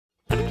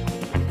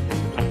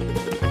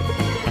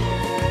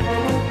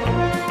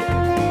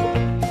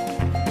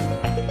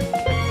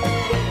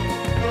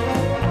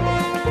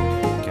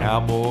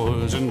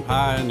cowboys and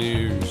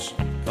pioneers,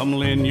 come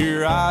lend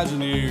your eyes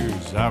and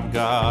ears. I've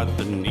got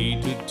the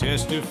need to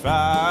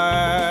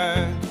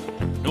testify.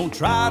 Don't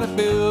try to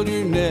build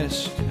your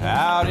nest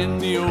out in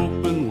the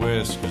open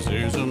west, 'cause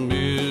there's a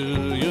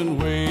million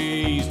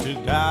ways to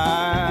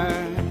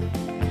die.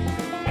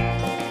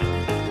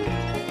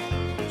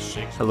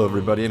 Hello,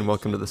 everybody, and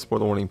welcome to the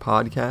Spoiler Warning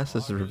Podcast.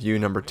 This is review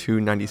number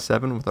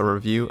 297 with a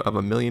review of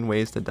A Million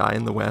Ways to Die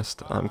in the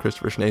West. I'm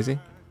Christopher Schnese.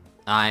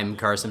 I'm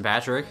Carson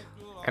Patrick.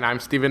 And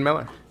I'm Stephen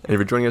Miller. And if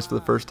you're joining us for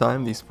the first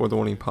time, the Spoiler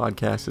Warning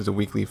Podcast is a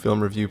weekly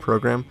film review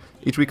program.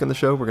 Each week on the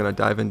show, we're going to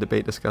dive in,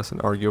 debate, discuss, and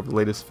argue over the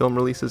latest film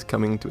releases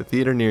coming to a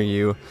theater near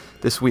you.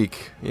 This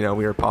week, we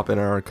are popping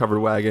our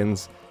covered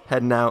wagons,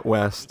 heading out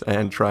west,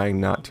 and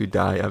trying not to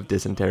die of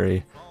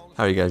dysentery.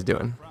 How are you guys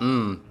doing?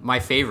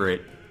 My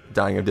favorite.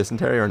 Dying of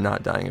dysentery or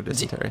not dying of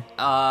dysentery?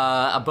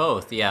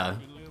 Both, yeah.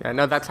 Yeah,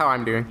 no, that's how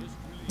I'm doing.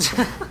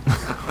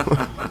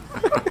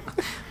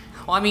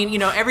 Well, I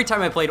mean, every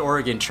time I played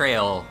Oregon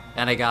Trail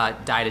and I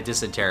died of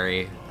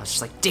dysentery, I was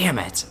just like, damn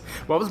it.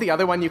 What was the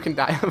other one you can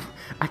die of?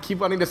 I keep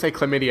wanting to say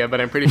chlamydia,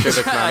 but I'm pretty sure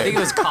that's not I think it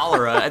was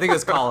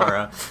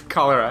cholera.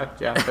 Cholera,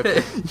 yeah.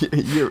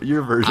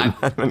 Your version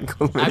had been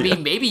chlamydia. I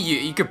mean, maybe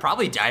you could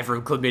probably die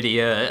from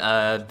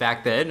chlamydia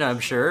back then, I'm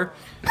sure.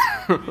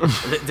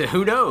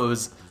 Who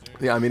knows?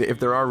 Yeah, I mean,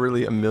 if there are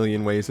really a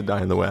million ways to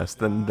die in the West,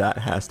 then that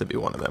has to be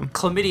one of them.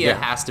 Chlamydia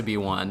has to be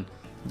one.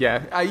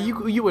 Yeah,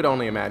 you would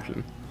only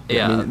imagine.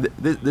 Yeah. I mean,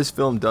 this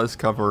film does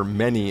cover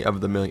many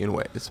of the million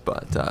ways,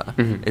 but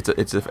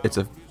it's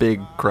a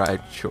big cry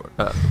short.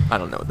 I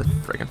don't know what the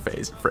freaking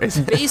phrase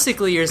is.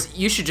 Basically,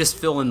 you should just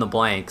fill in the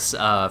blanks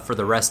for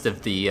the rest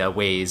of the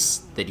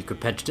ways that you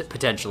could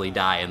potentially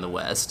die in the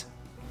West.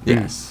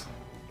 Yes.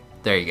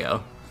 There you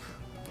go.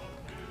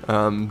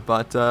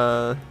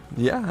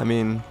 Yeah, I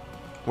mean,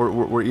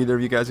 were either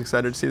of you guys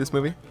excited to see this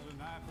movie?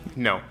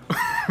 No.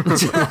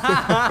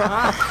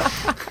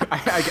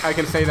 I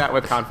can say that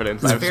with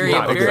confidence. It's very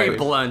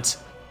blunt.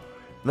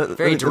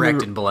 Very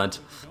direct and blunt.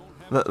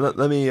 Let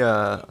me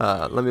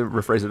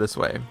rephrase it this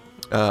way.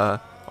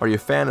 Are you a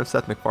fan of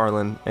Seth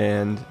MacFarlane?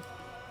 And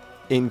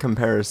in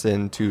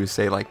comparison to,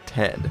 say, like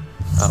Ted,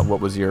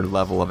 what was your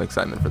level of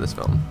excitement for this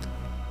film?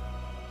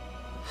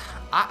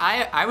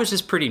 I was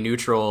just pretty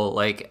neutral.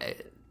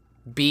 Like,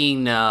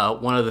 being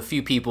one of the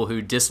few people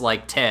who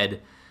disliked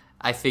Ted,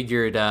 I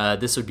figured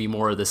this would be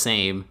more of the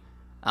same.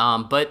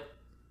 But,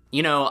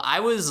 I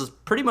was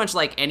pretty much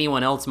like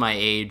anyone else my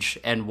age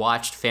and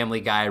watched Family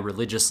Guy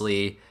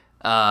religiously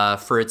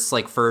for its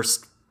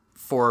first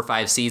 4 or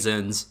 5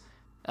 seasons.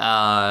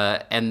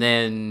 And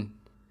then,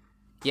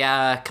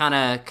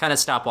 kind of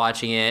stopped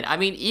watching it. I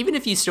mean, even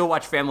if you still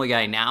watch Family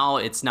Guy now,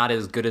 it's not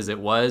as good as it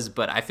was,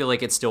 but I feel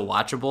like it's still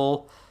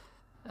watchable.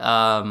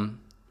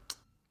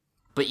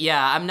 But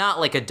yeah, I'm not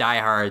like a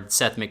diehard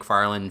Seth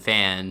MacFarlane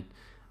fan.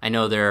 I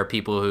know there are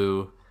people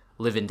who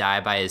live and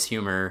die by his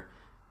humor,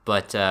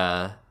 but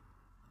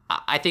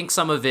I think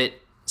some of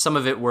it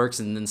works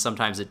and then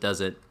sometimes it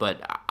doesn't.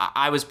 But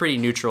I was pretty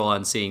neutral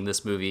on seeing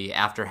this movie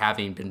after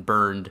having been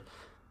burned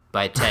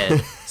by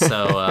Ted.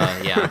 So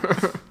yeah.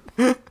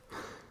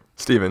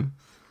 Steven.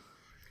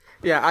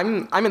 Yeah,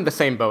 I'm in the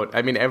same boat.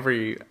 I mean,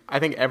 I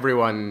think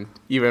everyone,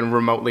 even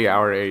remotely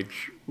our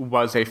age,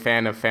 was a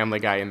fan of Family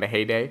Guy in the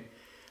heyday.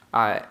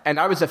 And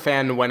I was a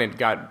fan when it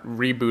got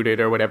rebooted,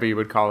 or whatever you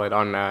would call it,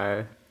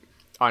 on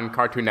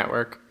Cartoon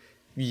Network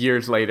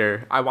years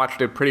later. I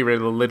watched it pretty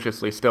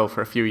religiously still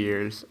for a few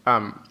years.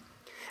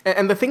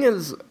 And the thing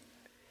is,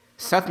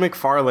 Seth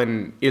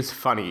MacFarlane is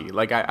funny.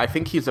 Like, I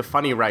think he's a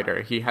funny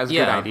writer. He has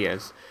good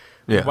ideas.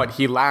 Yeah. What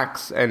he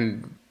lacks,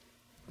 and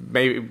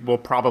maybe we'll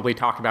probably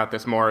talk about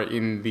this more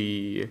in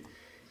the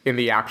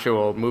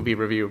actual movie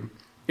review,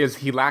 is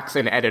he lacks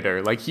an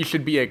editor. Like, he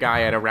should be a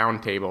guy at a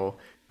round table,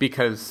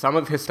 because some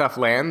of his stuff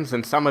lands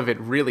and some of it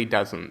really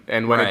doesn't.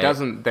 And when it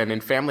doesn't, then in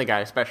Family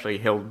Guy especially,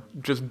 he'll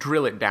just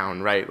drill it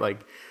down, right? Like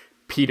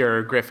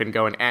Peter Griffin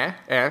going,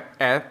 like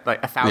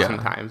 1,000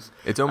 times.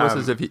 It's almost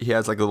as if he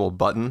has like a little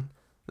button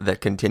that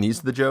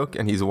continues the joke,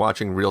 and he's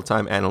watching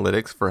real-time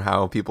analytics for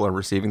how people are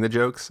receiving the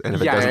jokes. And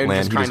if it doesn't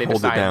land, he just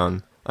holds it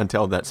down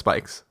until that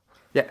spikes.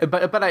 Yeah,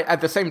 but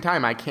at the same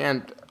time, I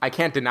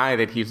can't deny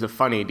that he's a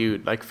funny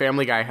dude. Like,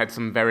 Family Guy had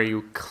some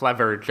very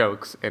clever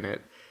jokes in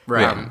it.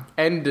 Right.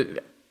 And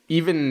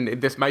even,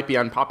 this might be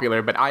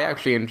unpopular, but I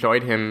actually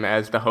enjoyed him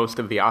as the host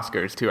of the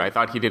Oscars, too. I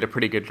thought he did a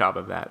pretty good job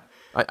of that.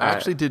 I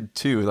actually did,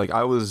 too. Like,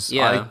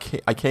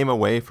 I came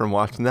away from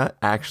watching that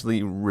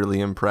actually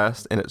really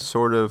impressed, and it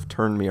sort of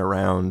turned me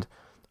around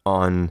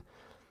on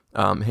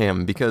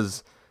him,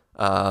 because,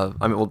 I'll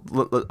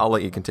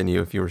let you continue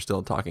if you were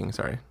still talking,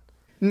 sorry.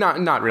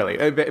 Not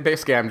really.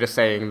 Basically, I'm just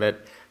saying that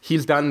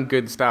he's done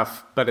good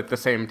stuff, but at the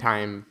same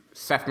time,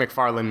 Seth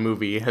MacFarlane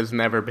movie has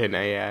never been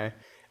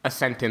a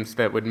sentence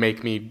that would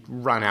make me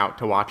run out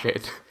to watch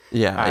it.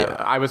 Yeah,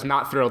 I was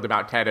not thrilled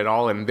about Ted at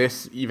all, and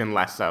this even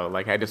less so.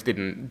 Like, I just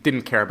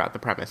didn't care about the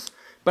premise,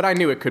 but I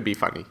knew it could be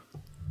funny.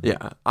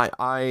 Yeah,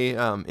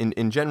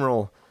 in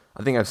general,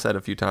 I think I've said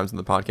a few times in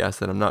the podcast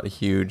that I'm not a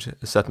huge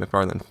Seth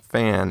MacFarlane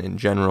fan in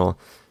general.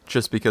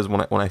 just because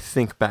when I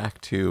think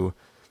back to,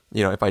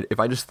 if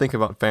I just think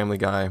about Family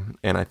Guy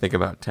and I think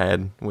about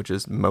Ted, which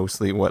is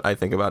mostly what I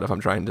think about if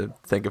I'm trying to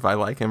think if I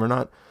like him or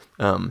not.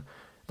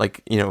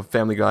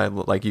 Family Guy,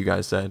 like you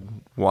guys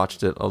said,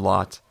 watched it a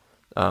lot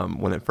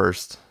when it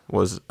first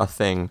was a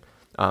thing.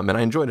 And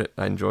I enjoyed it.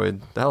 I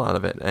enjoyed the hell out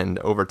of it. And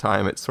over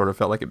time, it sort of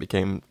felt like it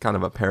became kind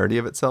of a parody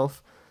of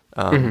itself.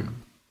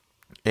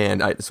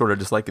 And I sort of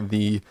just like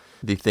the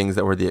things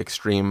that were the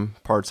extreme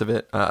parts of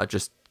it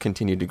just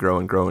continued to grow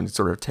and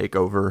sort of take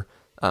over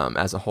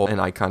as a whole.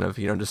 And I kind of,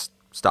 just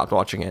stopped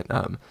watching it.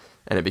 And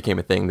it became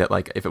a thing that,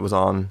 like, if it was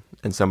on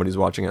and somebody's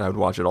watching it, I would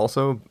watch it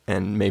also.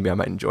 And maybe I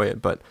might enjoy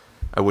it, but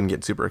I wouldn't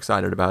get super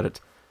excited about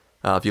it.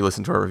 If you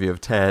listen to our review of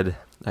Ted,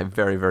 I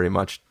very, very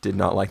much did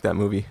not like that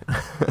movie.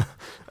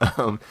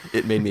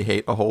 It made me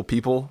hate a whole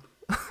people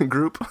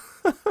group.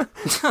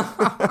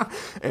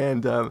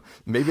 And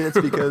maybe it's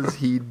because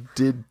he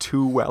did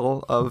too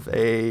well of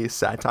a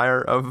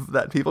satire of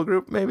that people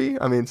group,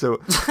 maybe. I mean,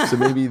 so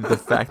maybe the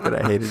fact that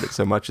I hated it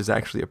so much is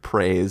actually a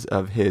praise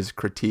of his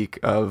critique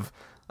of,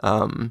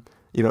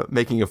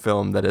 making a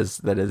film that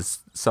is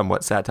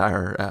somewhat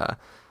satire.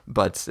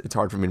 But it's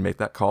hard for me to make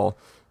that call.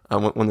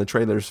 When the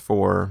trailers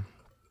for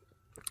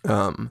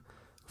A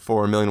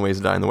Million Ways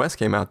to Die in the West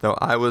came out, though,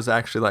 I was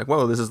actually like,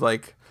 whoa, this is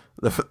like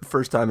the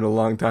first time in a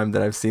long time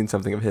that I've seen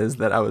something of his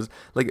that I was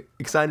like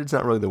excited. It's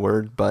not really the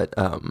word, but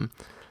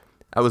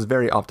I was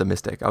very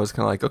optimistic. I was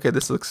kind of like, okay,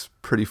 this looks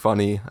pretty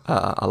funny.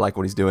 I like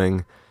what he's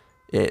doing.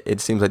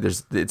 It seems like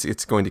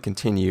it's going to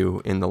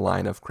continue in the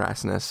line of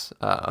crassness,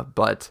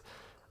 but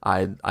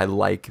I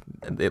like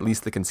at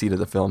least the conceit of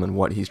the film and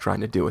what he's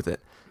trying to do with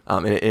it.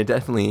 And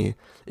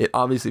it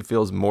obviously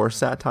feels more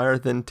satire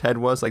than Ted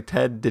was. Like,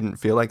 Ted didn't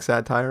feel like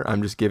satire.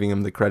 I'm just giving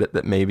him the credit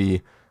that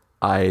maybe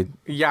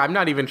Yeah, I'm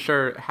not even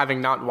sure,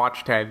 having not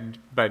watched Ted,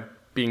 but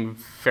being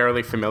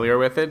fairly familiar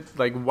with it,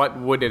 like, what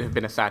would it have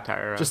been a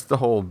satire of? Just the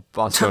whole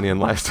Bostonian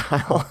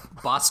lifestyle.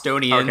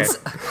 Bostonians.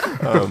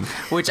 Okay.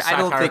 Which I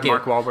don't think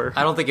Mark Wahlberg.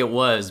 I don't think it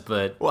was,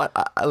 but Well,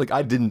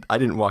 I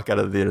didn't walk out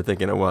of the theater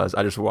thinking it was.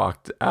 I just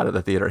walked out of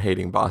the theater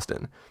hating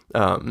Boston.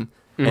 And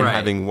Right.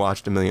 having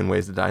watched A Million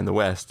Ways to Die in the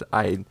West,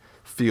 I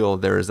feel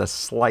there is a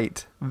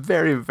slight,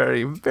 very,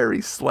 very,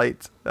 very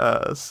slight,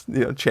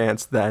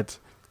 chance that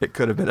it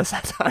could have been a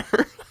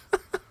satire.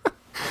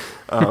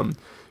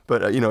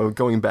 But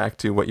going back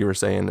to what you were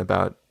saying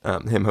about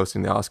him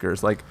hosting the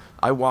Oscars, like,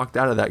 I walked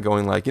out of that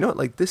going like,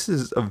 this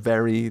is a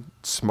very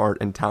smart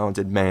and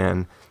talented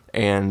man,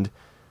 and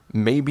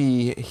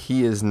maybe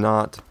he is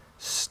not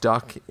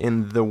stuck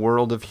in the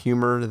world of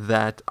humor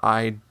that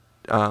I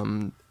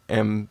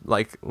am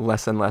like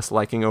less and less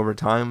liking over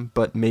time,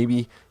 but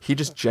maybe he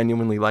just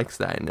genuinely likes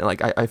that. And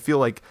like, I feel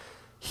like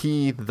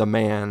he, the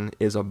man,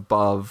 is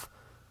above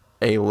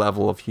a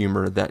level of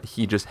humor that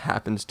he just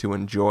happens to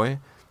enjoy.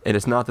 And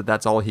it's not that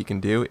that's all he can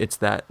do. It's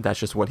that that's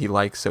just what he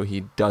likes, so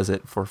he does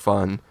it for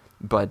fun.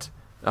 But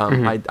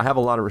I have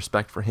a lot of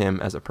respect for him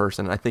as a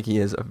person. I think he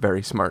is a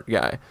very smart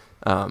guy.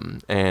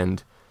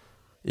 And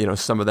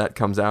some of that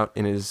comes out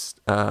in his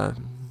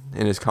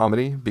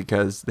comedy,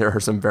 because there are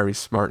some very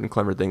smart and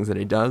clever things that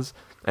he does,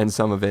 and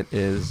some of it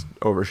is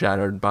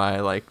overshadowed by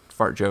like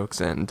fart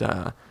jokes and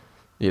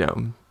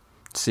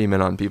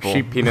semen on people,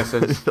 sheep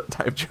penises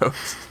type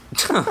jokes.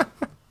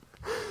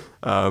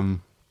 I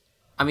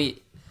mean,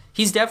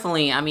 he's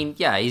definitely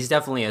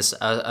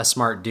a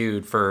smart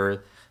dude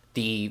for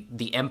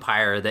the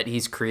empire that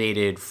he's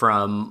created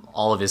from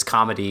all of his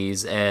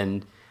comedies.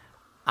 And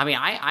I mean,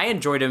 I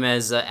enjoyed him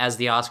as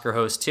the Oscar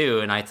host too,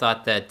 and I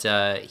thought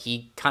that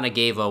he kind of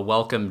gave a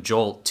welcome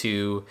jolt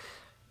to,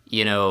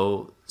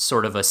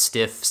 sort of a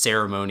stiff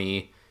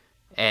ceremony,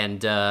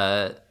 and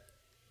I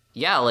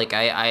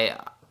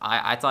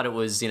thought it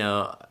was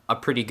a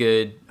pretty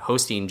good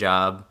hosting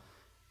job,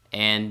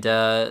 and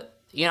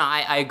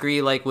I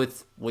agree like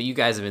with what you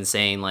guys have been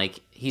saying. Like,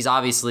 he's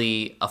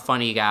obviously a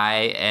funny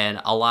guy,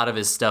 and a lot of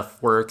his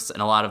stuff works,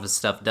 and a lot of his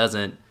stuff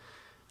doesn't,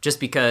 just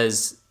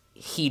because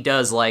he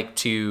does like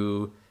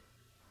to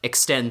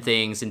extend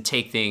things and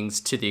take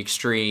things to the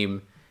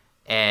extreme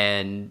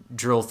and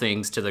drill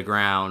things to the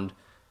ground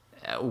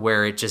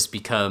where it just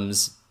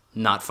becomes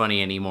not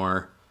funny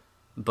anymore.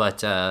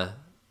 But I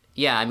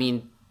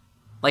mean,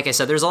 like I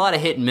said, there's a lot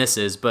of hit and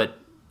misses, but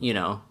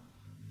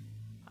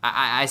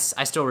I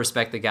still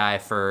respect the guy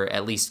for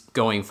at least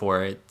going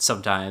for it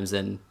sometimes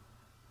and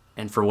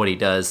for what he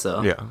does.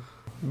 So Yeah.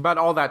 But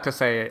all that to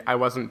say, I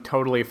wasn't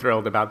totally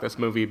thrilled about this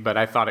movie, but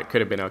I thought it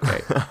could have been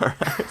okay.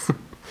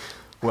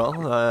 Well,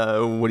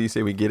 what do you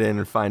say we get in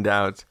and find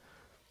out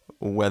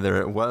whether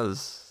it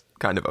was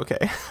kind of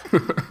okay?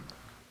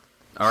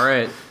 all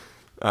right.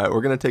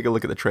 We're going to take a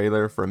look at the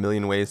trailer for A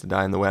Million Ways to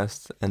Die in the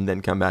West, and then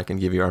come back and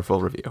give you our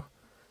full review.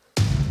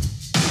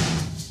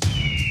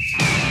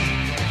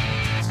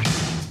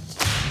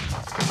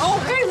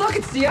 Oh, hey, look,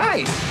 it's the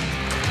ice.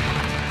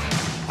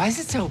 Why is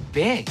it so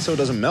big? So it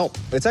doesn't melt.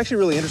 It's actually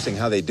really interesting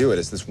how they do it.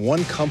 It's this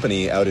one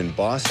company out in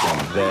Boston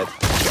that...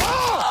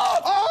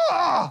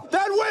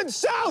 That went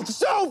south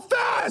so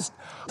fast!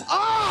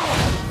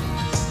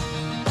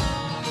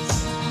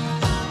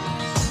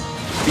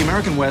 The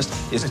American West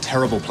is a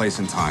terrible place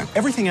in time.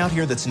 Everything out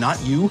here that's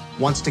not you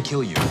wants to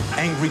kill you.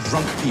 Angry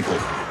drunk people,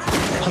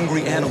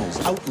 hungry animals,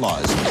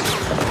 outlaws.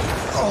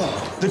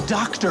 Oh, the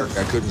doctor.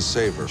 I couldn't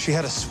save her. She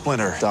had a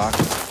splinter. Doc,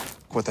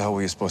 what the hell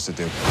were you supposed to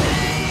do?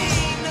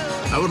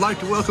 I would like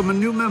to welcome a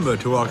new member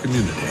to our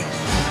community.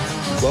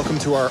 Welcome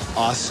to our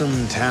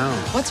awesome town.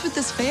 What's with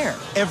this fair?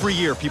 Every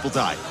year, people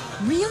die.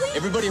 Really?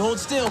 Everybody hold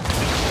still.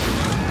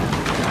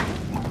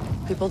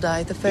 People die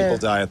at the fair.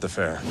 People die at the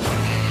fair.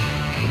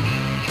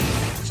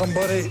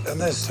 Somebody in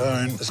this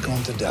town is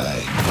going to die.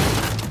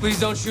 Please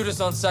don't shoot us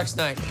on sex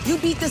night. You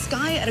beat this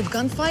guy at a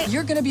gunfight,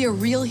 you're gonna be a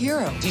real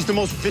hero. He's the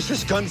most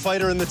vicious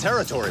gunfighter in the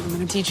territory. I'm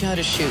gonna teach you how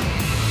to shoot.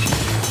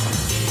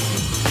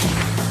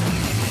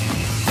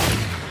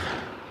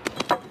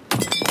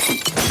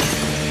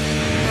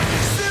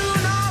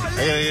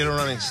 I gotta get a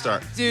running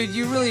start. Dude,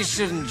 you really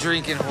shouldn't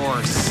drink and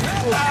horse.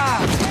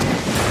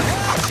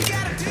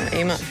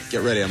 Aim up.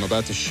 Get ready, I'm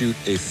about to shoot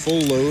a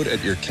full load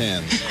at your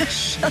cans.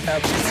 Shut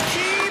up.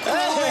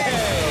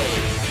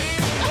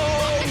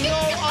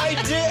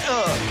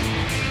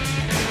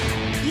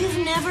 You've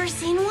never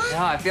seen one?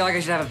 Yeah, I feel like I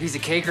should have a piece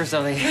of cake or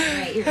something. All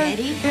right, you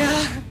ready?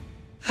 Yeah.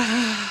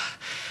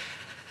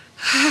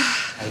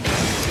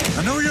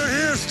 I know you're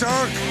here,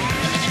 Stark.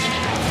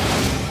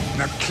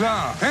 Na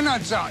klar,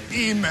 Penazza,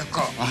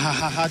 Imeko.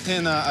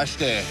 Hatena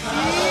ashte.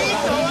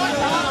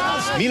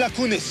 Mila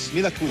kunis,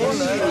 Mila kunis.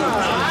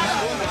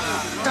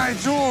 Dai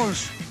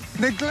George,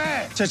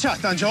 Negle. Cha-cha,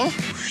 Tanjo.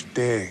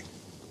 Ste,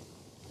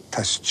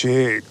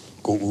 tasche,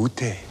 go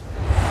ute.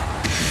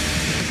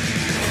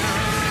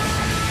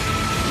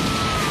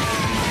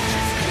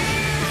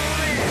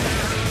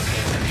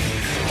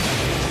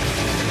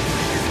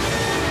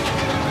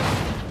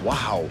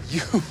 Wow,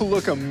 you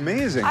look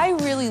amazing. I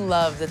really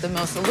love that the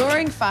most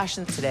alluring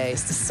fashion today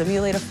is to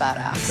simulate a fat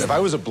ass. If I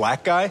was a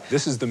black guy,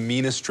 this is the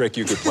meanest trick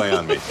you could play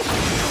on me.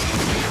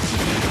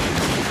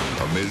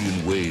 A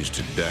million ways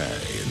to die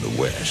in the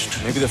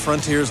West. Maybe the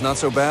frontier's not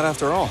so bad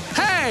after all.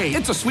 Hey,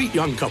 it's a sweet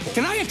young couple.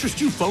 Can I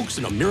interest you folks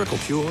in a miracle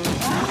cure?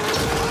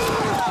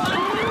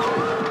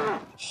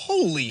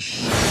 Holy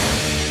shit.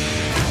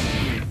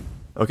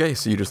 Okay,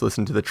 so you just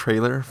listened to the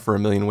trailer for A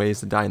Million Ways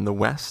to Die in the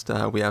West.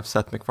 We have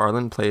Seth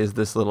MacFarlane plays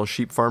this little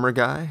sheep farmer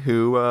guy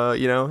who,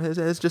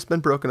 has just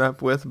been broken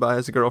up with by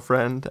his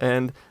girlfriend.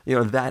 And,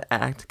 that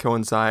act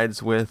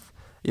coincides with,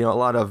 a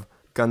lot of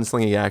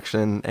gunslinging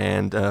action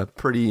and a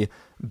pretty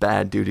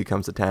bad dude who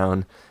comes to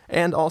town.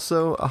 And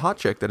also a hot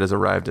chick that has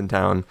arrived in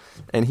town.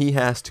 And he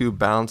has to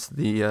balance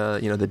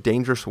the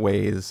dangerous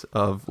ways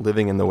of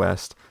living in the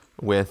West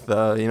with,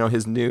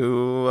 his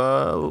new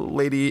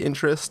lady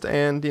interest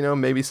and,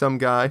 maybe some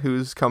guy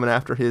who's coming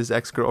after his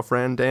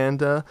ex-girlfriend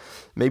and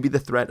maybe the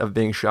threat of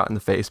being shot in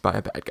the face by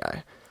a bad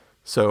guy.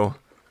 So,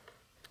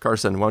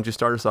 Carson, why don't you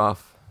start us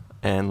off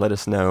and let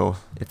us know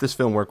if this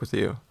film worked with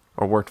you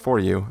or worked for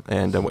you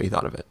and what you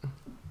thought of it.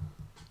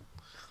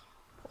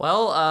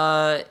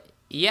 Well,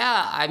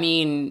 yeah, I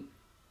mean,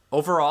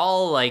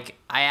 overall, I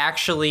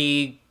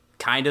actually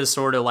kind of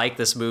sort of like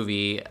this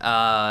movie.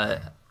 I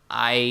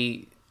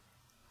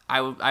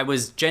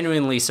was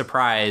genuinely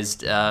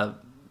surprised, and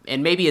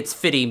maybe it's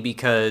fitting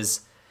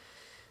because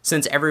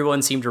since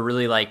everyone seemed to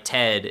really like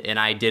Ted and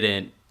I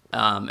didn't,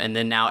 and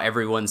then now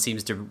everyone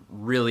seems to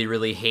really,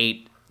 really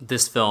hate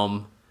this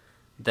film,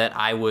 that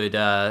I would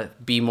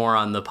be more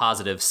on the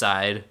positive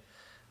side,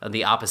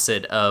 the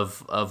opposite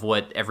of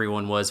what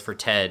everyone was for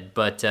Ted.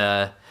 But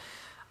I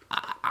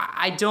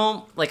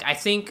don't, I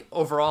think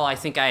overall, I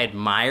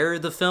admire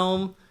the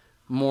film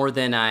more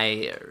than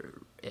I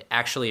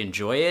actually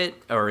enjoyed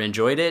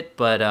it,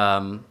 but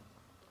I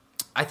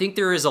think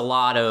there is a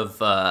lot of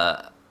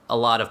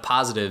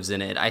positives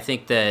in it. I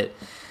think that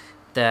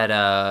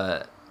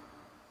I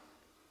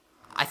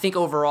think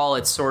overall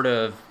it's sort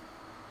of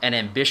an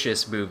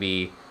ambitious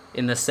movie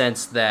in the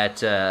sense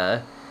that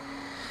it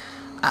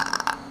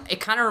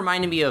kind of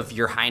reminded me of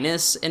Your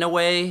Highness in a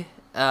way,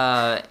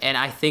 and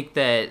I think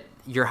that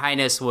Your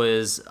Highness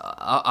was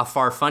a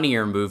far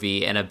funnier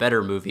movie and a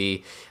better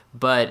movie.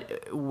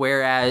 But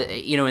whereas,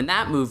 in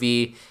that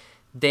movie,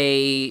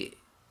 they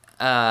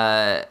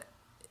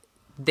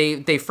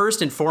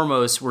first and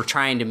foremost were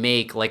trying to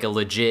make a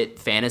legit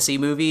fantasy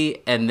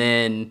movie, and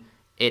then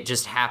it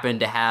just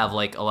happened to have a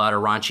lot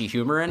of raunchy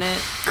humor in it.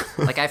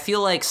 I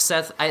feel like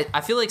Seth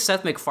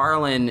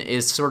MacFarlane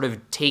is sort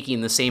of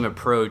taking the same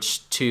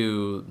approach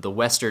to the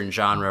Western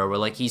genre,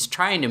 where he's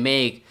trying to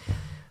make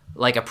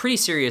a pretty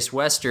serious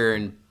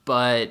Western,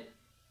 but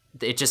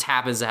it just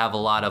happens to have a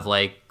lot of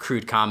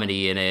crude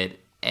comedy in it.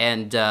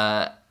 And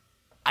I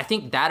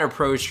think that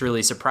approach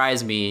really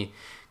surprised me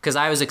because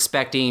I was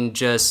expecting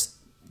just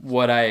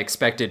what I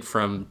expected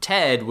from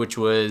Ted, which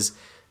was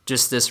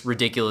just this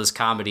ridiculous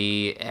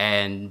comedy,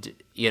 and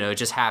it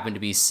just happened to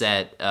be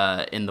set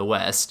in the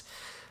West.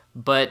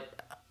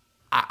 But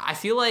I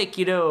feel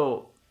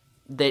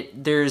that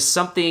there's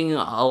something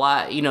a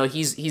lot,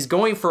 he's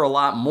going for a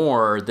lot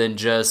more than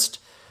just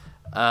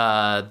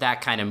that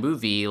kind of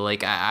movie.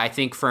 I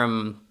think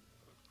from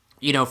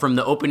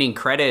the opening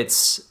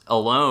credits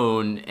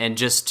alone, and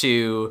just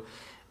to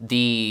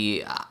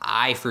the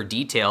eye for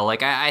detail.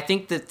 Like, I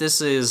think that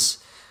this is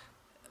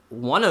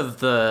one of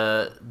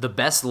the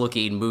best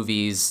looking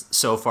movies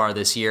so far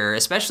this year,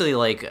 especially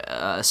like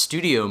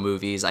studio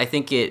movies. I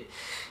think it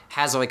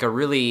has like a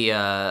really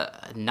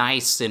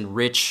nice and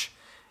rich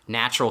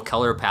natural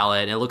color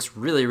palette, and it looks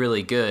really,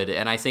 really good.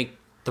 And I think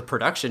the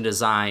production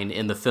design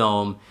in the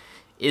film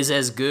is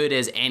as good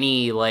as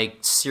any like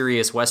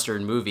serious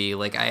Western movie.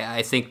 Like,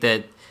 I think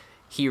that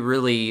they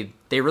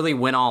really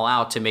went all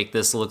out to make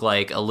this look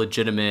like a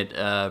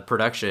legitimate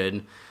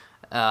production.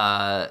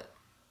 And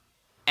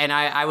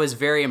I was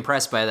very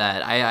impressed by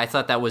that. I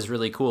thought that was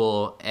really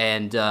cool.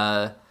 And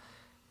I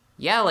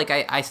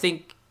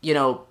think,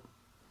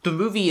 the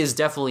movie is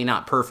definitely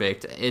not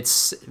perfect.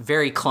 It's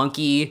very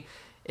clunky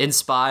in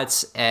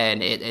spots,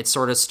 and it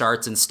sort of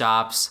starts and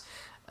stops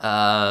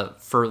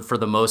for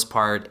the most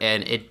part,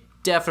 and it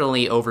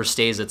definitely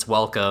overstays its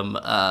welcome.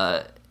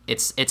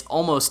 It's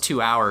almost 2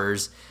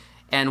 hours,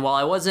 and while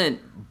I wasn't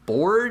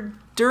bored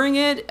during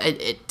it,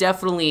 it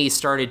definitely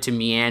started to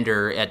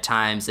meander at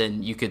times,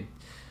 and you could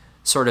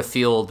sort of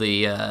feel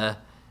that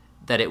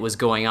it was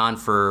going on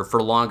for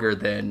longer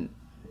than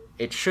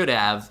it should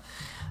have.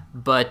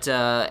 But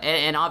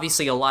and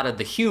obviously a lot of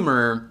the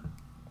humor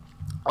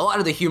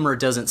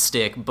doesn't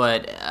stick,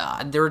 but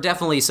there were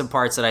definitely some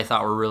parts that I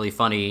thought were really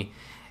funny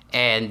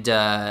and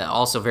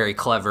also very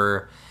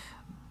clever.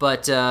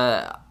 But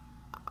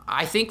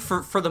I think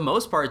for the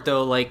most part,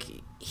 though, like,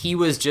 he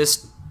was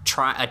just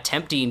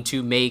attempting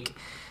to make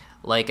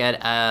like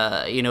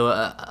a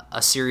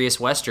serious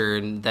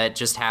Western that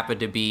just happened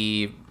to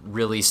be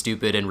really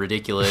stupid and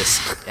ridiculous,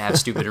 have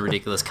stupid and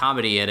ridiculous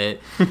comedy in it.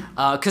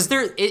 Because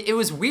it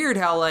was weird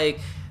how, like,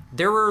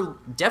 there were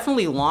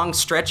definitely long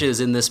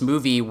stretches in this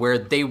movie where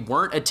they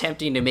weren't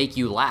attempting to make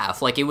you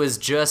laugh. Like, it was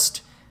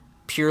just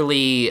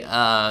purely,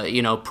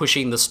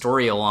 pushing the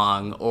story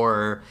along,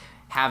 or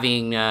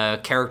having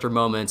character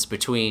moments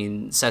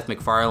between Seth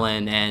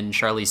MacFarlane and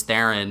Charlize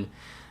Theron.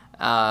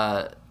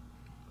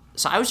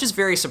 So I was just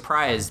very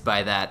surprised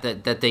by that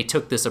they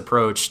took this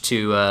approach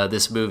to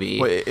this movie.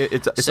 Well,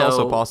 it's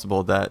also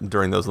possible that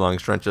during those long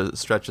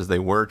stretches they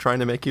were trying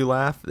to make you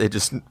laugh. It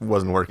just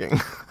wasn't working.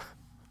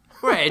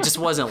 Right, it just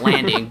wasn't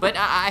landing. But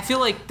I feel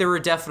like there were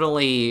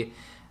definitely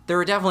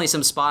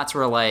some spots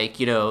where, like,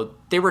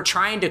 they were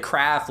trying to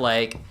craft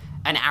like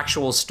an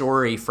actual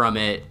story from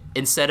it,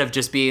 instead of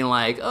just being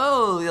like,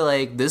 oh,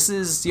 like, this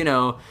is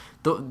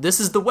this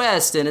is the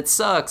West and it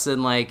sucks,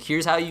 and like,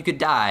 here's how you could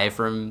die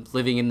from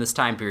living in this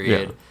time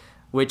period. Yeah.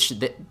 Which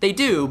they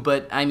do,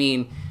 but I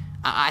mean,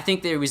 I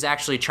think they was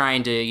actually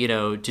trying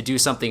to to do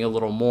something a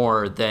little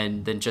more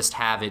than just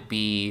have it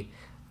be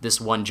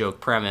this one joke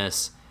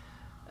premise.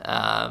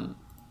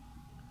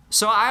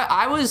 So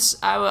I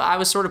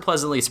was sort of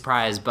pleasantly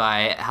surprised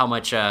by how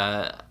much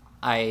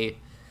I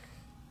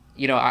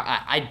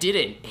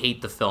didn't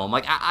hate the film.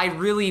 Like, I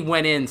really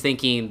went in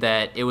thinking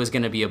that it was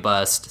going to be a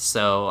bust,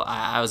 so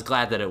I was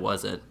glad that it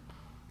wasn't.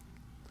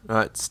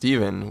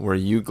 Steven, were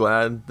you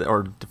glad,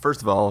 or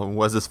first of all,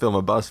 was this film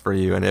a bust for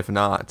you? And if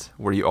not,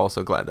 were you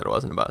also glad that it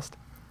wasn't a bust?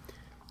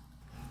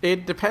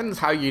 It depends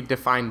how you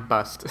define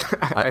bust.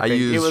 I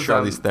used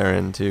Charlize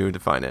Theron to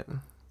define it.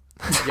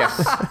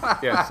 Yes.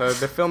 Yeah, so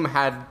the film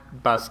had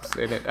busts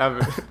in it.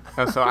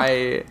 So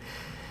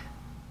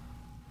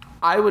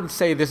I would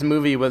say this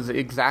movie was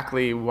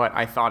exactly what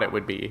I thought it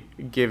would be,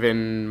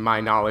 given my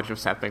knowledge of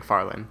Seth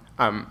MacFarlane,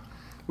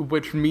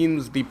 which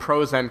means the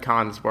pros and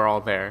cons were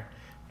all there.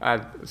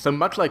 So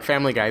much like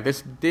Family Guy,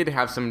 this did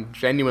have some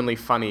genuinely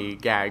funny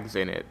gags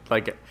in it.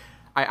 Like,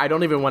 I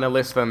don't even want to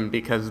list them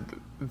because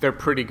they're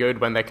pretty good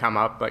when they come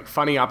up. Like,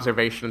 funny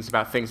observations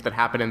about things that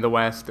happen in the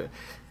West,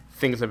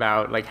 things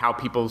about like how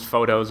people's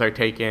photos are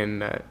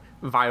taken,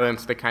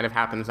 violence that kind of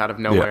happens out of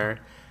nowhere.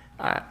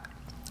 Yeah.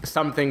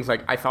 Some things,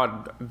 like, I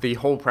thought the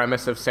whole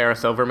premise of Sarah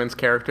Silverman's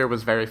character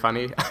was very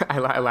funny. I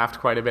laughed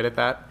quite a bit at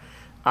that.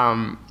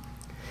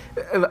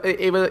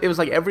 It was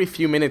like every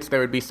few minutes there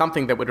would be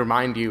something that would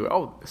remind you,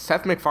 oh,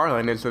 Seth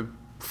MacFarlane is a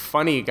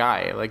funny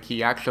guy. Like,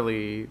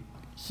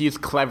 he's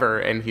clever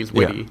and he's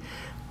witty.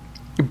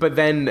 Yeah. But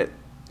then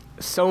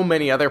so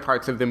many other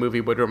parts of the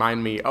movie would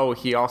remind me, oh,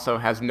 he also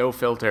has no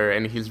filter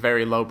and he's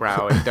very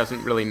lowbrow and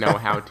doesn't really know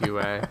how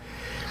to...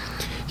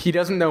 he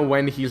doesn't know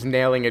when he's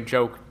nailing a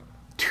joke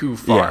too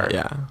far.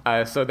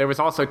 Yeah. So there was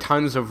also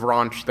tons of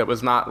raunch that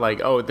was not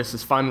like, oh, this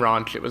is fun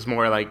raunch. It was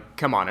more like,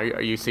 come on,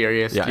 are you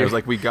serious? Yeah, it was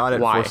like, we got it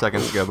 4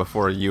 seconds ago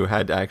before you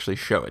had to actually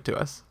show it to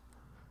us.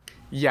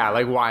 Yeah,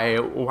 like, why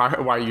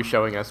are you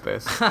showing us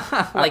this?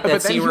 Like,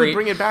 but then he would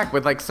bring it back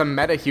with like some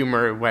meta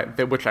humor,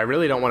 which I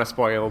really don't want to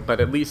spoil, but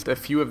at least a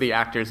few of the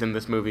actors in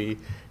this movie,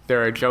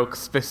 there are jokes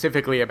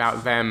specifically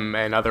about them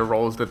and other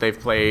roles that they've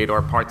played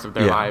or parts of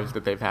their lives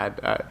that they've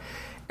had.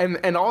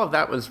 And all of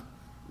that was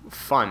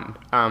fun.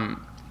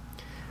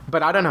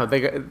 But I don't know.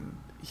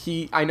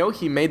 I know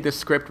he made this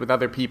script with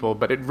other people,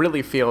 but it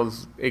really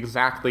feels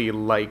exactly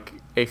like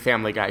a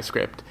Family Guy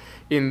script,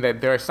 in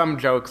that there are some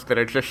jokes that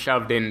are just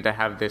shoved in to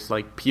have this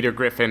like Peter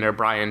Griffin or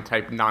Brian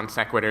type non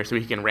sequitur so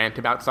he can rant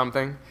about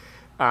something.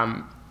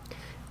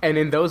 And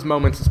in those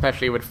moments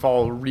especially, it would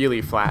fall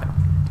really flat.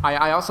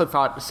 I also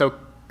thought, so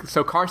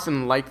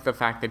Carson liked the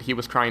fact that he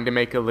was trying to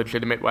make a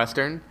legitimate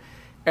Western.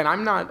 And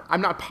I'm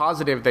not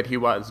positive that he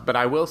was, but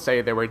I will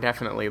say there were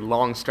definitely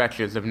long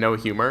stretches of no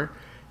humor,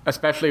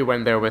 especially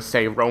when there was,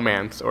 say,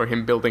 romance or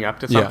him building up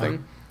to something.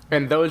 Yeah.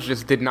 And those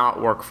just did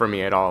not work for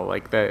me at all.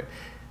 Like the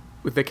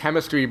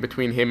chemistry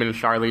between him and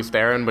Charlize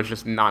Theron was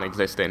just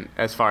non-existent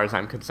as far as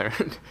I'm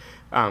concerned.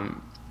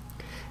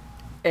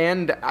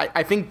 And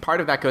I think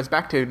part of that goes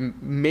back to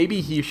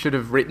maybe he should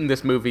have written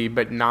this movie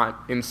but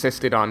not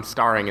insisted on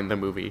starring in the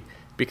movie,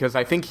 because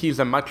I think he's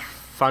a much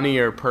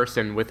funnier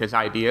person with his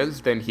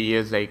ideas than he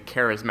is a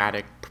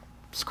charismatic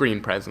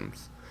screen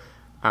presence,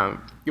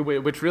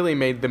 which really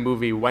made the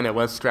movie, when it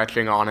was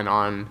stretching on and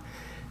on,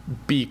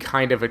 be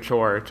kind of a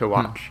chore to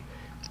watch.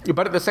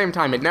 But at the same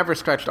time, it never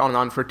stretched on and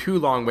on for too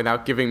long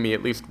without giving me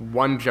at least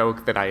one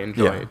joke that I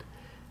enjoyed.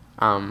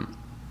 Yeah.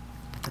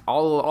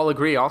 I'll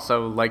agree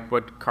also, like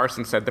what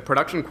Carson said, the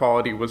production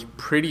quality was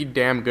pretty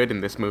damn good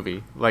in this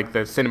movie. Like, the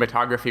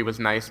cinematography was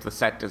nice, the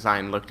set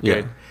design looked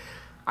good.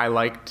 I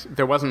liked,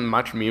 there wasn't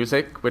much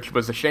music, which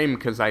was a shame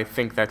because I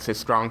think that's his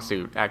strong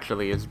suit,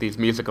 actually, is these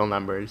musical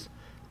numbers.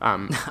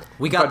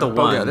 We got the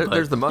one. Yeah,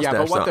 there's the mustache. Yeah,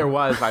 but what song. there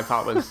was, I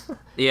thought was,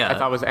 I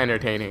thought was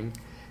entertaining.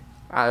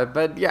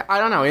 But yeah, I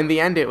don't know. In the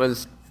end, it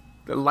was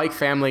like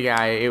Family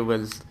Guy. It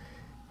was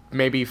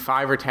maybe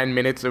 5 or 10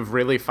 minutes of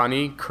really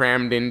funny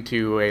crammed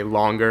into a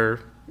longer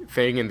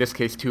thing. In this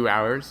case, 2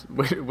 hours,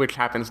 which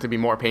happens to be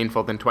more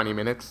painful than 20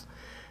 minutes.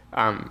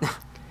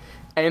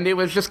 And it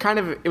was just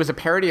it was a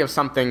parody of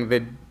something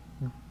that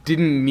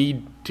didn't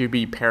need to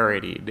be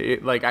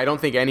parodied. I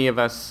don't think any of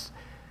us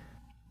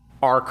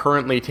are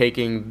currently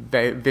taking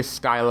this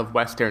style of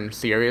Western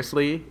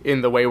seriously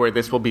in the way where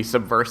this will be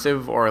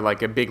subversive or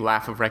like a big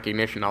laugh of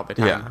recognition all the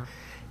time. Yeah.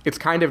 It's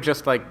kind of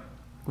just like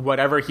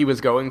whatever he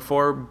was going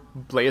for,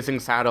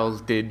 Blazing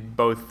Saddles did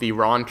both the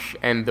raunch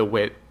and the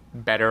wit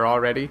better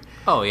already.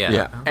 Oh,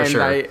 yeah, for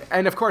sure.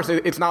 And of course,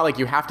 it's not like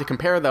you have to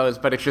compare those,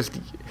 but it's just...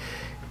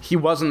 he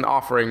wasn't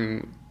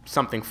offering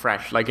something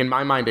fresh. Like, in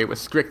my mind, it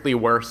was strictly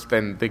worse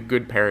than the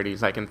good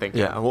parodies I can think of.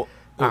 Yeah, well,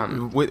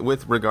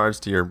 with regards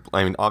to your...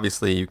 I mean,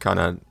 obviously, you kind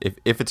of...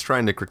 If it's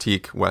trying to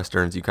critique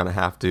Westerns, you kind of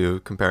have to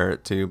compare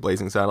it to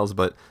Blazing Saddles.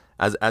 But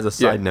as a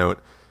side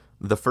note,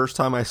 the first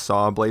time I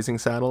saw Blazing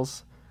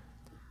Saddles,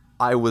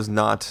 I was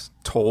not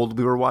told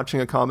we were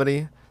watching a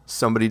comedy.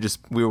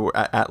 We were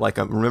at like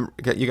a...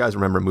 you guys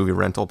remember movie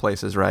rental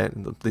places, right?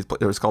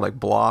 It was called like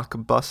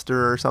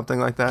Blockbuster or something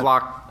like that.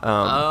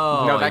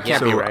 No, that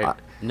can't be right.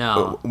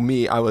 No.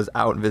 I was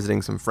out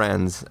visiting some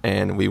friends,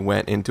 and we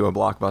went into a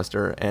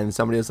Blockbuster, and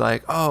somebody was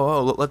like,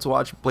 oh, let's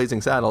watch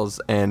Blazing Saddles.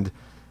 And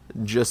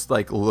just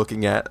like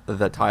looking at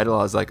the title,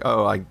 I was like,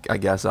 oh, I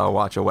guess I'll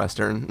watch a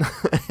Western.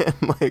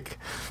 And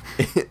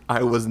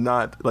I was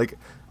not like...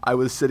 I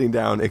was sitting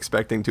down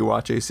expecting to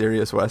watch a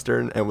serious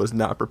Western and was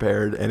not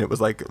prepared, and it was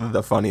like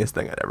the funniest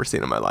thing I'd ever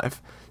seen in my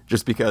life.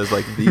 Just because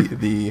like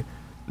the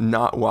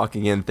not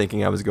walking in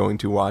thinking I was going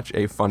to watch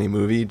a funny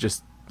movie,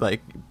 just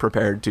like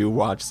prepared to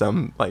watch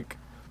some like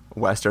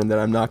Western that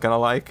I'm not gonna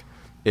like.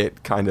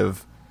 It kind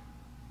of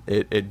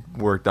it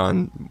worked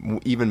on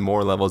even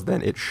more levels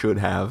than it should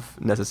have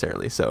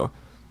necessarily. So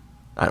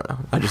I don't know.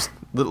 I just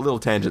little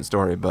tangent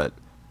story, but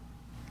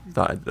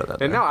thought I'd throw that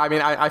there. No, I mean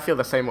I feel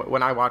the same.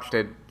 When I watched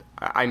it,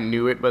 I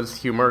knew it was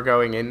humor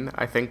going in,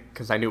 I think,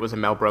 because I knew it was a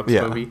Mel Brooks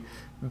movie.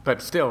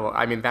 But still,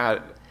 I mean,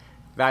 that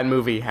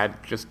movie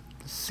had just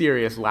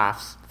serious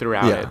laughs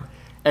throughout it.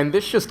 And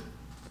this just...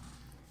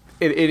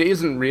 It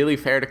isn't really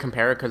fair to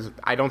compare, because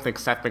I don't think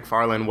Seth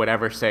MacFarlane would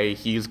ever say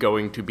he's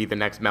going to be the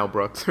next Mel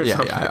Brooks or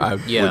something. I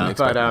wouldn't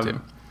expect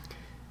him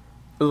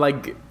to.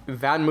 Like,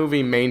 that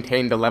movie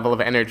maintained a level of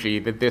energy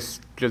that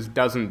this just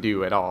doesn't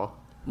do at all.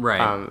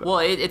 Right. Well,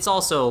 it's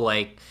also,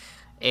 like,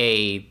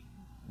 a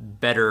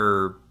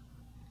better...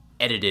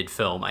 edited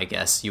film, I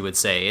guess you would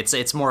say.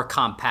 It's more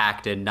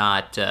compact and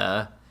not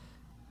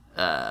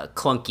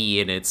clunky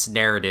in its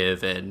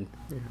narrative, and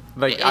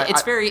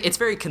it's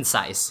very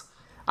concise.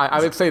 I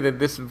would say that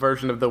this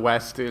version of the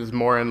West is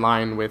more in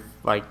line with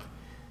like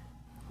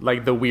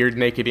the weird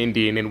naked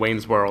Indian in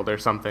Wayne's World or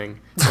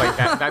something. Like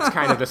that's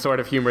kind of the sort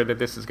of humor that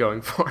this is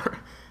going for.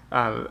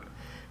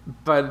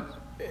 But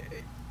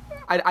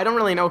I don't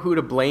really know who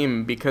to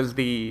blame, because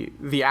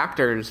the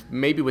actors,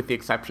 maybe with the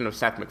exception of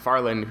Seth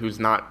MacFarlane, who's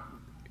not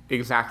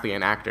exactly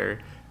an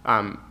actor,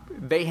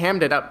 they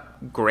hammed it up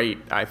great,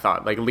 I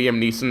thought. Like, Liam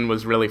Neeson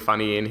was really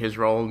funny in his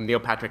role. Neil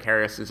Patrick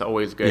Harris is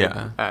always good.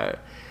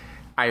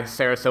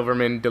 Sarah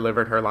Silverman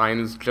delivered her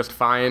lines just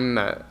fine.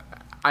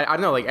 I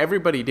don't know, like,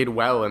 everybody did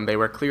well, and they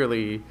were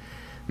clearly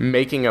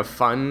making a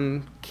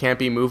fun,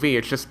 campy movie.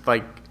 It's just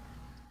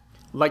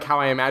like how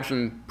I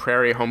imagine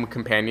Prairie Home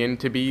Companion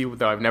to be,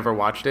 though I've never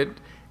watched it.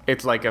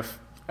 It's like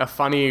a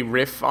funny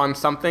riff on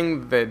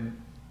something that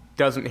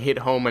doesn't hit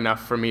home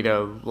enough for me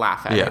to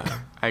laugh at it,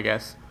 I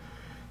guess.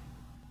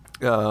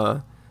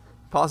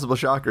 Possible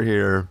shocker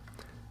here.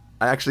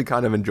 I actually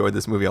kind of enjoyed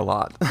this movie a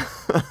lot.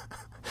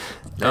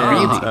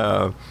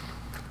 Really?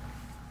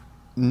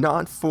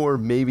 not for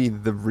maybe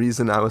the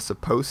reason I was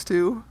supposed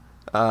to.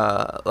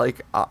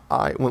 Like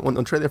when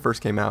the trailer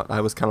first came out,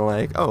 I was kind of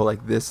like, oh,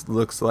 like this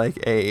looks like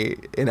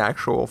an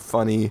actual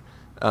funny,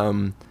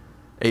 a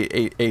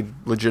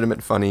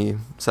legitimate funny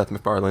Seth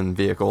MacFarlane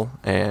vehicle,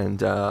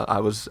 and I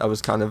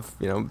was kind of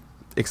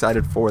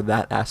excited for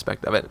that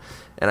aspect of it,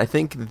 and I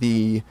think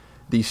the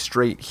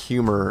straight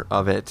humor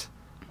of it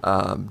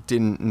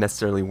didn't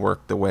necessarily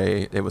work the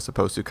way it was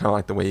supposed to. Kind of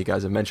like the way you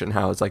guys have mentioned,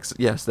 how it's like,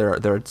 yes, there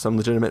are some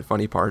legitimate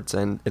funny parts,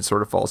 and it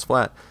sort of falls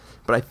flat.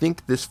 But I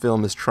think this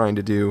film is trying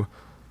to do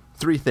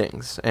three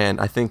things, and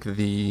I think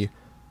the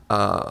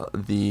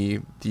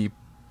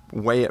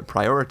way it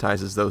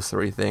prioritizes those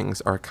three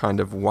things are kind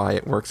of why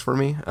it works for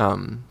me.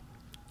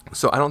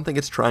 So I don't think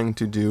it's trying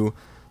to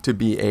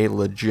be a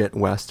legit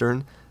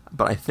Western,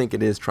 but I think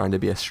it is trying to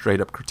be a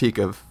straight up critique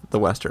of the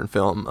Western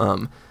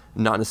film.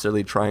 Not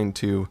necessarily trying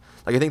to,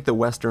 like, I think the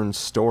Western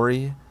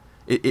story,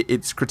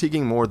 it's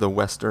critiquing more the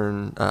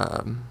Western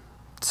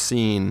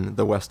scene,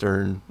 the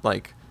Western,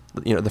 like,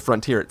 the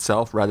frontier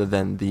itself, rather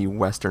than the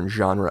Western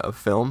genre of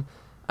film.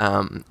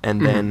 And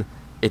then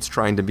it's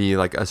trying to be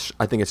like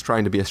I think it's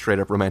trying to be a straight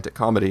up romantic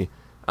comedy.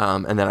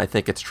 And then I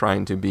think it's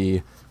trying to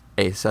be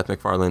a Seth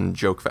MacFarlane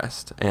joke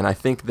fest. And I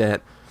think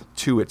that,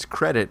 to its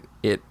credit,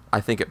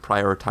 I think it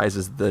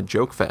prioritizes the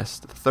joke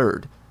fest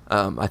third.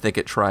 I think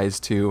it tries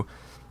to,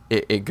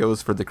 it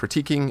goes for the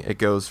critiquing, it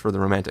goes for the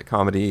romantic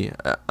comedy,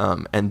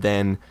 and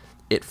then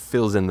it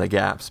fills in the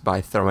gaps by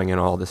throwing in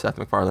all the Seth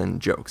MacFarlane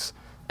jokes.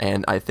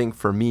 And I think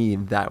for me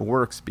that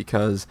works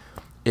because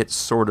it's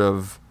sort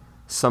of,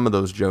 some of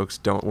those jokes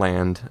don't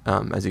land,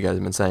 as you guys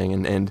have been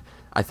saying, and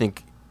I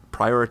think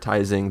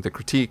prioritizing the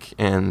critique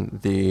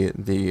and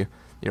the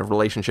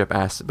relationship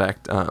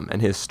aspect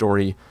and his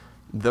story,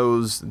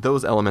 those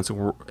elements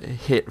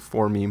hit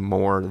for me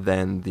more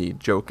than the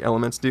joke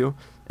elements do.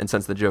 And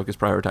since the joke is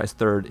prioritized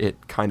third,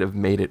 it kind of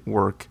made it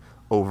work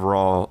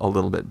overall a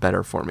little bit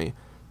better for me.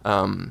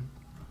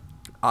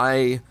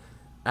 I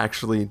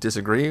actually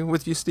disagree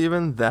with you,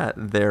 Stephen, that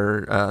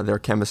their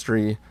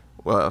chemistry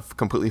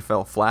completely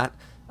fell flat.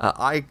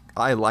 I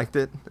liked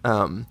it.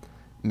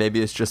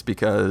 Maybe it's just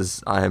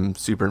because I'm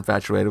super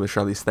infatuated with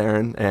Charlize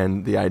Theron,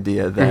 and the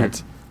idea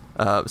that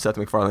Seth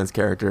MacFarlane's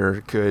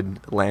character could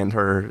land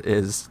her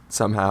is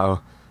somehow,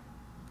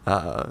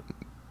 I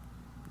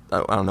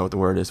don't know what the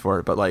word is for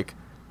it, but like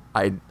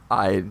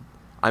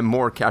I'm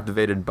more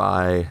captivated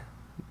by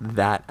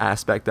that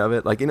aspect of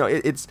it. Like,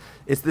 it's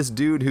this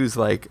dude who's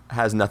like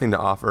has nothing to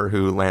offer,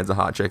 who lands a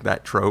hot chick,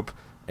 that trope,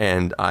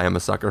 and I am a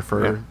sucker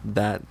for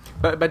that.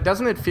 But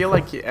doesn't it feel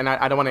like, and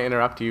I don't want to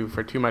interrupt you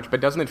for too much,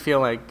 but doesn't it feel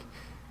like,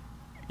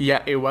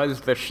 yeah, it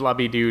was the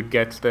schlubby dude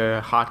gets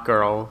the hot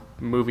girl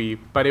movie,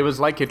 but it was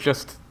like it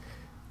just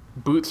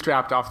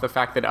bootstrapped off the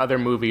fact that other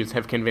movies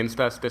have convinced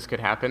us this could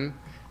happen.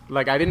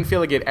 Like, I didn't feel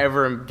like it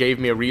ever gave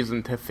me a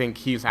reason to think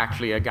he's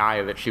actually a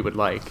guy that she would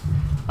like,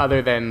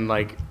 other than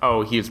like,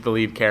 oh, he's the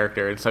lead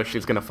character, and so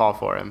she's gonna fall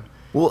for him.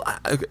 Well,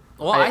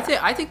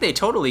 I think they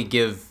totally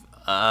give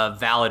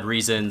valid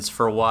reasons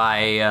for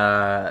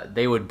why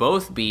they would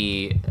both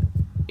be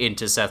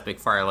into Seth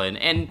MacFarlane.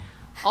 And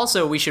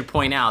also, we should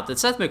point out that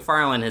Seth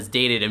MacFarlane has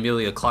dated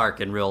Emilia Clarke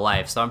in real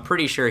life, so I'm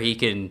pretty sure he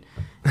can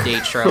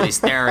date Charlize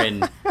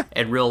Theron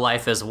in real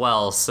life as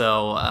well.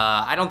 So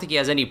I don't think he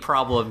has any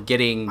problem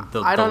getting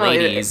the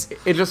ladies.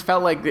 It just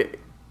felt like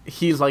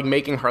he's like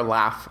making her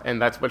laugh,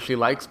 and that's what she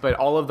likes. But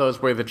all of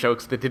those were the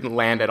jokes that didn't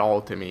land at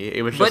all to me.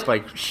 It was just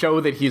like,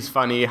 show that he's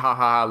funny. Ha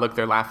ha, look,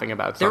 they're laughing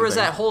about something. There was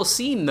that whole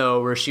scene,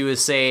 though, where she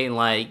was saying,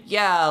 like,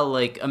 yeah,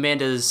 like,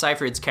 Amanda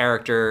Seyfried's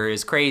character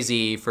is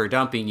crazy for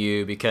dumping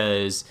you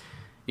because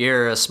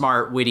you're a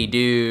smart, witty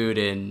dude,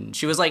 and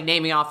she was like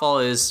naming off all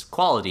his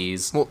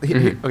qualities. Well,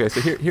 okay, so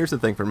here's the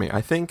thing for me.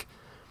 I think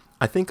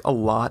a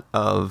lot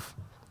of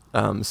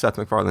Seth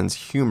MacFarlane's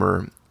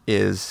humor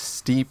is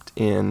steeped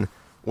in,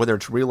 whether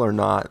it's real or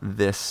not,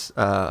 this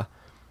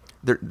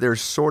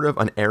there's sort of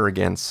an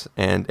arrogance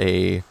and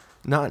a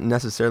not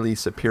necessarily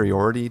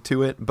superiority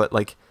to it, but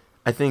like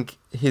I think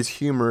his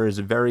humor is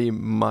very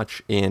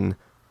much in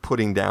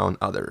putting down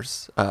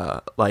others,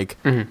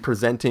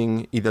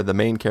 presenting either the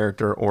main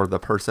character or the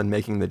person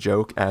making the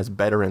joke as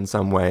better in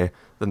some way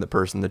than the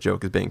person the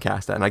joke is being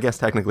cast at. And I guess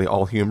technically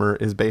all humor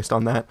is based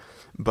on that,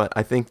 but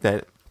I think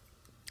that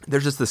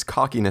there's just this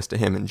cockiness to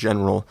him in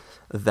general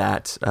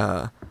that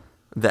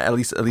at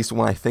least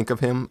when I think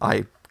of him,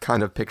 I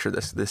kind of picture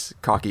this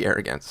cocky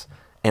arrogance.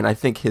 And I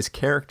think his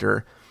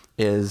character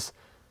he's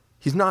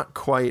not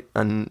quite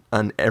an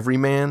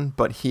everyman,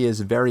 but he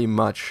is very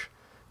much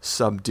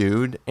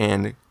subdued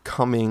and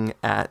coming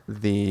at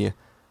the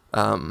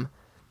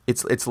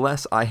it's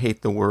less I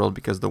hate the world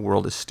because the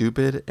world is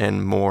stupid,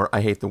 and more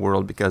I hate the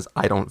world because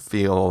I don't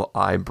feel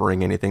I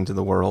bring anything to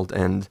the world,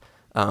 and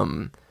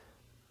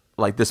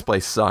like this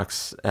place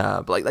sucks,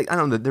 but like I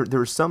don't know,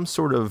 there's some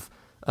sort of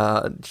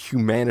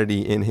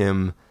humanity in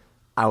him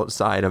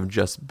outside of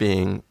just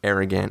being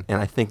arrogant,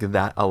 and I think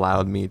that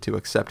allowed me to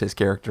accept his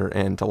character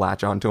and to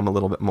latch onto him a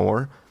little bit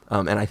more,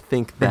 and I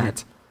think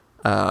that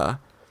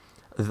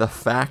the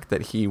fact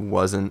that he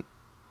wasn't,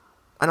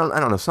 I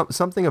don't know,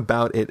 something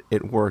about it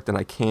worked, and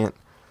I can't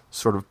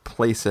sort of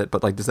place it,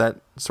 but like, does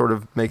that sort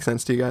of make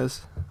sense to you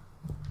guys?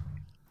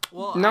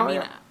 Well, No,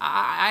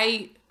 I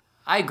mean,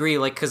 I agree,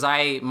 like, because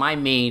my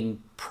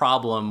main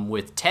problem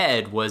with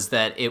Ted was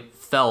that it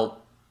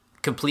felt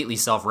completely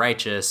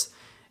self-righteous,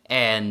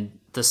 and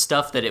the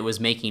stuff that it was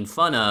making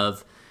fun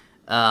of,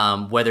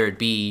 whether it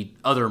be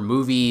other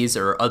movies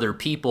or other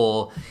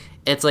people,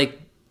 it's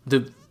like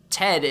the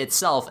Ted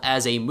itself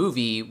as a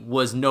movie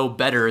was no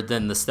better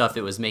than the stuff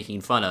it was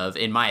making fun of,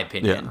 in my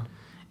opinion. Yeah.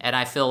 And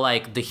I feel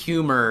like the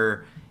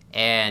humor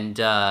and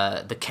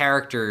the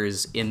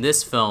characters in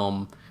this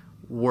film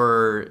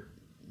were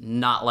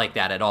not like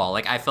that at all.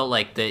 Like, I felt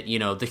like that, you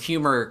know, the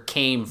humor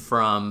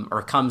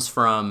comes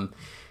from,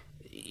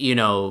 you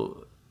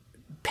know,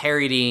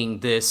 parodying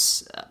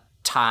this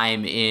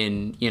time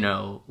in, you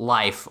know,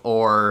 life,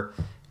 or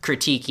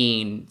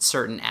critiquing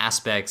certain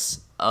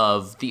aspects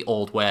of the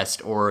Old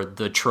West or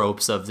the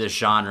tropes of this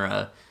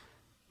genre.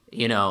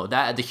 You know,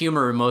 that the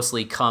humor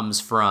mostly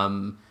comes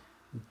from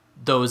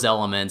those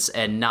elements,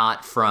 and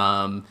not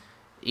from,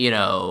 you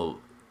know,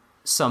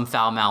 some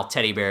foul-mouthed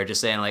teddy bear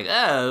just saying like,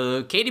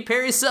 "Oh, Katy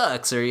Perry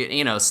sucks," or,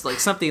 you know, like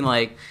something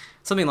like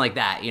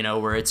that, you know,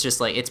 where it's just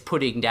like it's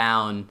putting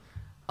down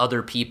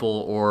other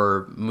people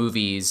or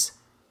movies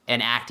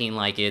and acting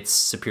like it's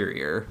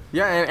superior.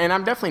 Yeah, and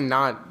I'm definitely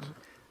not.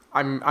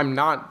 I'm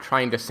not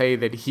trying to say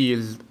that he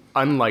is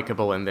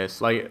unlikable in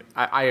this. Like,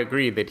 I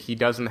agree that he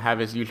doesn't have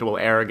his usual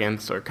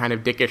arrogance or kind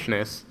of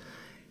dickishness.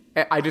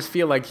 I just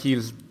feel like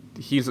he's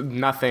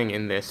nothing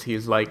in this.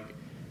 He's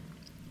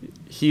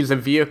a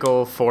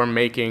vehicle for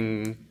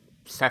making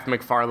Seth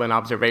MacFarlane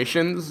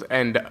observations,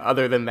 and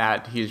other than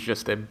that, he's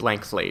just a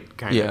blank slate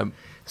kind of.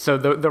 So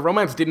the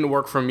romance didn't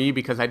work for me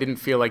because I didn't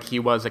feel like he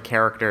was a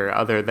character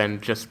other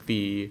than just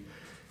the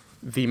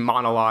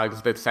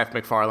monologues that Seth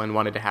MacFarlane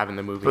wanted to have in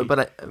the movie.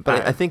 But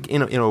I think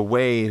in a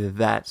way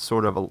that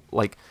sort of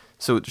like,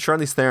 so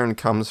Charlize Theron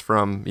comes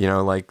from, you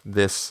know, like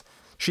this.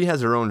 She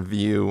has her own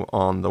view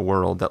on the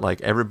world that like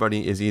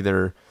everybody is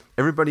either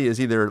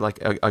like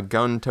a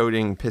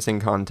gun-toting pissing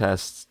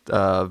contest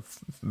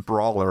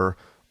brawler,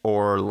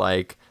 or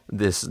like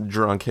this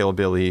drunk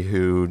hillbilly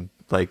who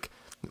like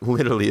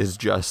literally is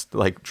just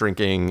like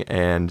drinking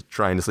and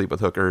trying to sleep with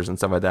hookers and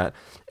stuff like that.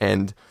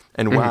 And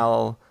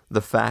while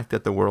the fact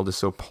that the world is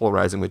so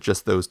polarizing with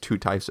just those two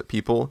types of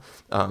people,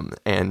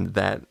 and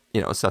that,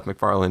 you know, Seth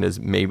MacFarlane is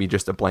maybe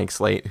just a blank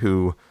slate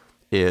who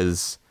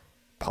is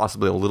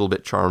possibly a little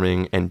bit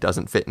charming and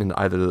doesn't fit into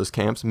either of those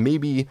camps,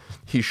 maybe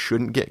he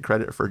shouldn't get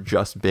credit for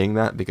just being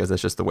that, because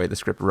that's just the way the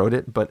script wrote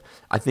it. But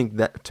I think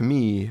that, to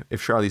me,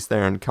 if Charlize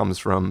Theron comes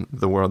from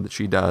the world that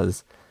she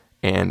does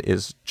and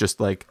is just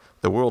like,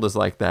 the world is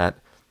like that,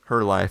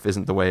 her life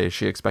isn't the way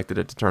she expected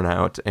it to turn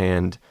out,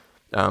 and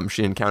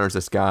she encounters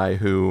this guy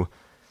who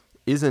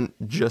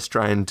isn't just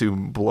trying to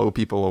blow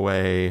people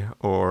away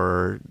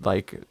or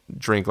like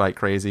drink like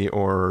crazy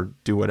or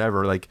do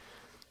whatever, like,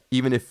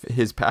 even if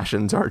his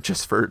passions are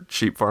just for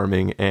sheep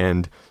farming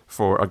and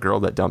for a girl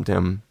that dumped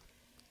him,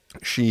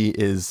 she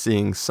is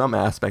seeing some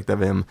aspect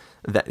of him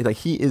that, like,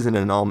 he is an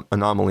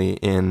anomaly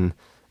in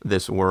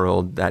this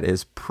world that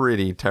is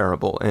pretty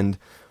terrible. And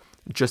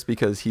just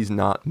because he's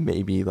not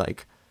maybe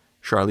like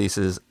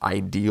Charlize's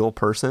ideal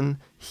person,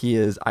 he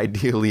is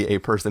ideally a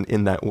person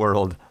in that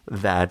world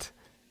that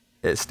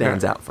it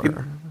stands out for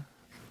her.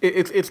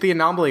 It's the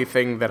anomaly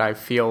thing that I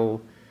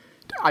feel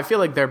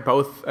like they're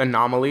both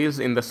anomalies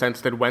in the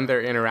sense that when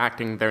they're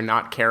interacting, they're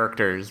not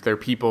characters. They're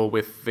people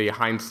with the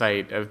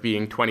hindsight of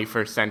being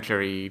 21st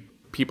century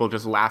people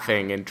just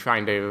laughing and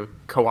trying to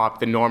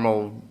co-opt the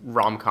normal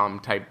rom-com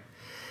type.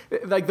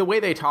 Like, the way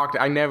they talked,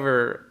 I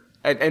never...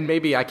 And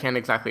maybe I can't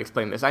exactly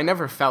explain this. I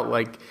never felt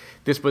like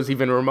this was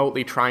even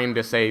remotely trying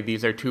to say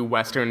these are two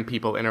Western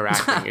people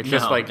interacting. It's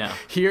just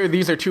here,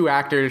 these are two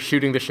actors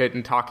shooting the shit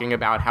and talking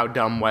about how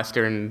dumb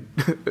Western...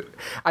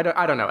 I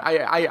don't know.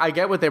 I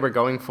get what they were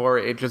going for.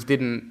 It just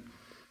didn't...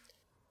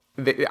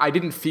 I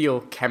didn't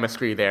feel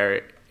chemistry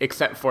there,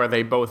 except for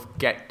they both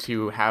get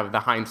to have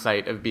the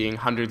hindsight of being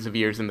hundreds of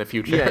years in the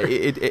future.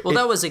 Yeah,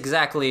 that was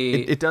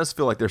exactly... It does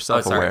feel like they're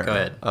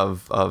self-aware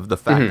of the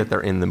fact that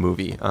they're in the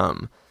movie.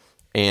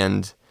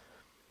 And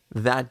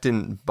that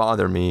didn't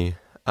bother me.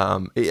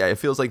 It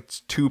feels like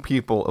two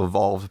people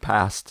evolved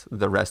past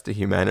the rest of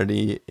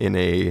humanity in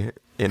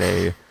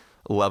a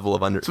level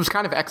of under. So it's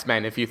kind of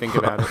X-Men if you think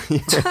about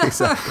it. Yeah,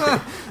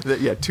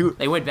 exactly.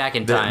 They went back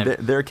in time.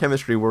 Their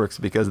chemistry works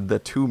because the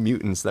two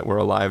mutants that were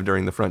alive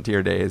during the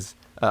Frontier days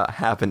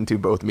happened to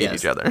both meet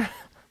each other.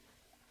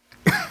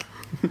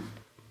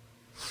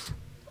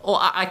 Well,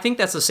 I think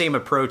that's the same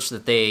approach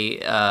that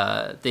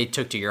they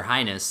took to Your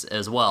Highness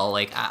as well.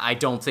 Like, I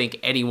don't think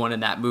anyone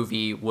in that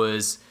movie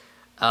was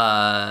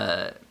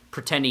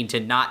pretending to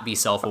not be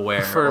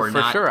self-aware for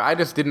not. Sure. I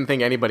just didn't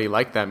think anybody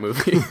liked that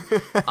movie.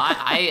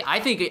 I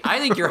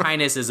think Your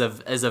Highness is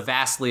a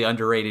vastly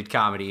underrated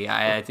comedy.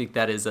 I think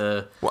that is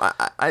a. Well,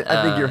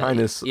 I think Your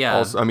Highness. Yeah.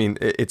 Also, I mean,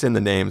 it's in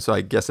the name, so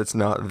I guess it's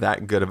not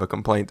that good of a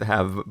complaint to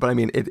have. But I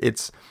mean,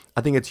 it's.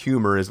 I think its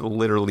humor is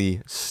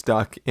literally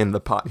stuck in the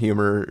pot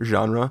humor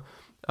genre,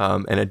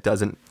 and it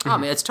doesn't. I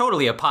mean, it's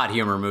totally a pot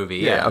humor movie.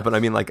 Yeah, but I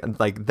mean,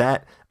 like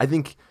that. I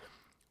think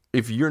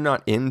if you're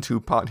not into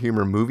pot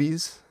humor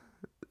movies,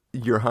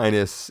 Your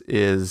Highness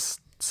is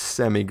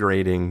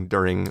semi-grating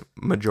during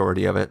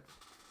majority of it,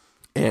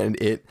 and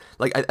it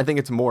I think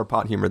it's more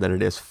pot humor than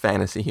it is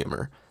fantasy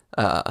humor.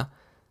 Well,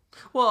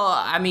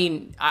 I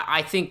mean,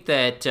 I think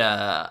that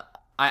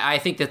I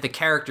think that the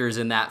characters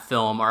in that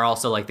film are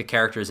also like the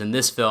characters in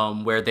this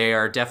film, where they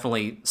are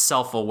definitely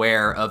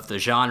self-aware of the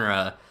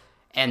genre,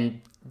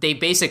 and they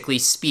basically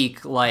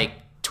speak like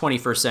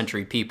 21st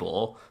century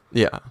people.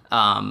 Yeah.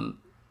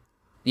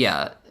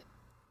 Yeah.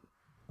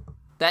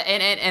 That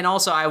and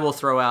also I will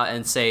throw out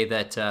and say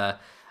that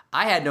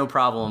I had no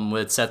problem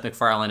with Seth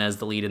MacFarlane as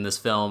the lead in this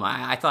film.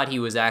 I thought he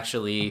was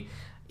actually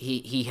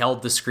he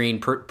held the screen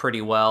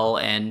pretty well,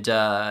 and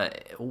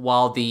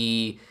while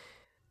the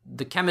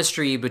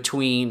chemistry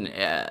between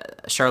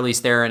Charlize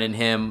Theron and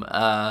him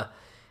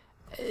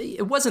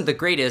it wasn't the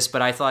greatest,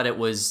 but I thought there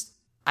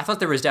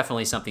was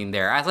definitely something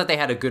there. I thought they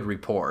had a good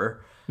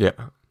rapport. Yeah.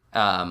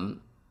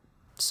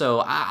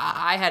 So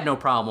I had no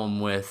problem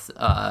with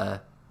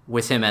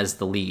him as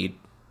the lead.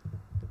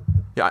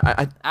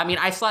 Yeah, I mean,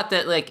 I thought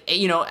that, like,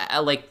 you know,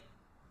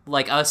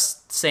 like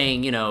us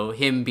saying, you know,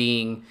 him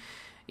being,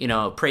 you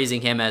know, praising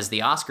him as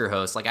the Oscar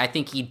host. Like, I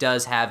think he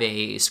does have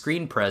a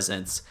screen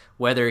presence,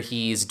 whether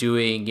he's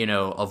doing, you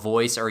know, a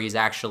voice or he's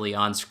actually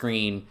on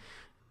screen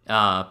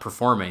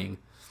performing.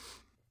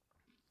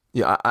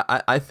 Yeah,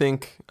 I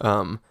think,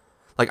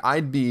 like,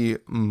 I'd be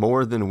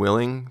more than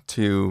willing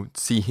to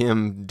see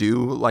him do,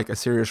 like, a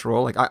serious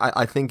role. Like,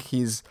 I think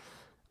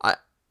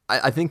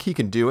I think he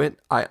can do it.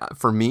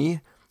 For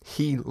me,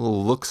 he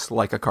looks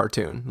like a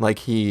cartoon. Like,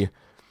 he...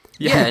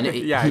 Yeah,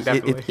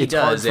 definitely. He it's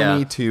does, hard for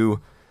me to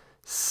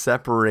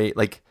separate,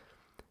 like...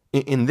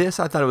 In this,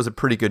 I thought it was a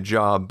pretty good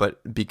job,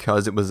 but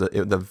because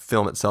the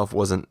film itself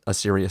wasn't a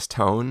serious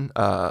tone,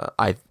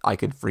 I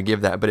could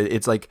forgive that. But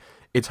it's like...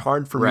 It's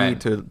hard for me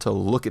to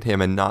look at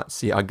him and not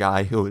see a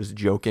guy who is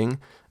joking.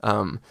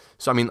 So,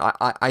 I mean,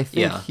 I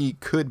think he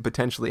could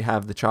potentially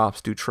have the chops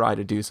to try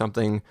to do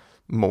something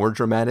more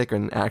dramatic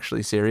and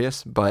actually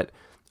serious, but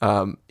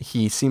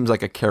he seems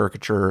like a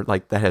caricature,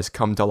 like, that has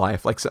come to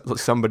life. Like,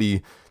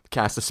 somebody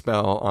cast a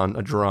spell on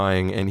a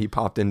drawing and he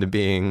popped into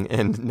being,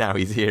 and now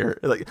he's here.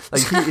 Like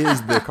he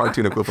is the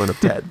cartoon equivalent of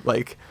Ted.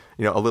 Like,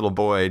 you know, a little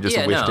boy just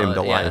wished him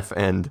to life,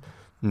 and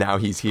now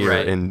he's here,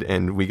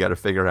 and we got to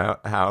figure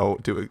out how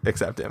to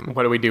accept him.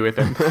 What do we do with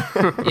him?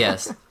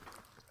 Yes.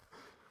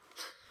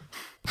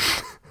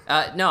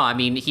 No, I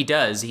mean, he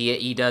does.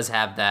 He does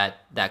have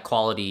that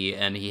quality,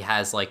 and he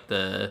has, like,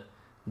 the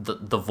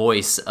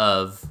voice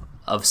of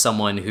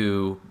someone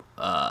who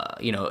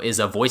you know, is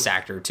a voice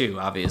actor too,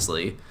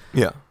 obviously.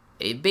 Yeah.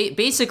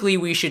 Basically,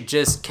 we should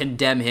just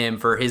condemn him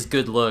for his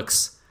good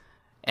looks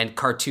and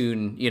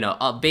cartoon, you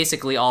know,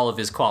 basically all of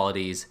his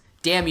qualities.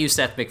 Damn you,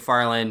 Seth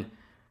MacFarlane.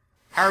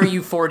 How are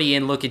you 40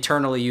 and look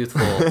eternally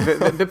youthful?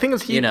 The thing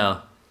is, you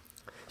know,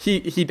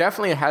 he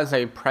definitely has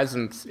a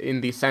presence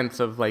in the sense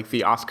of, like,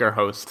 the Oscar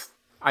host.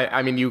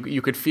 I mean,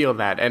 you could feel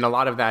that, and a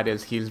lot of that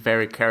is he's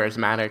very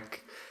charismatic.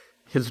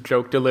 His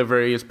joke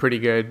delivery is pretty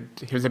good.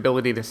 His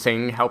ability to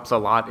sing helps a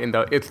lot.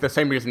 It's the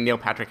same reason Neil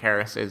Patrick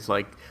Harris is,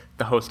 like,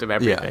 the host of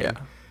everything.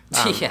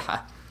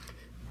 Yeah.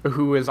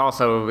 Who is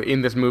also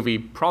in this movie,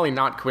 probably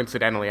not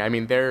coincidentally. I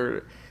mean,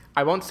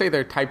 I won't say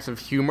their types of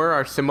humor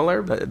are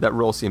similar. That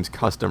role seems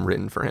custom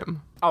written for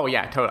him. Oh,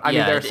 yeah, totally. I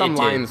mean, there are some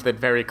lines that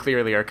very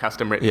clearly are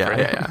custom written for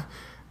him.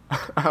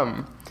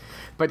 Yeah.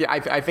 But yeah,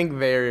 I think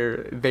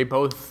they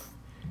both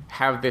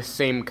have this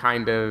same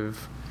kind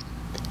of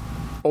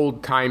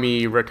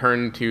old-timey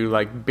return to,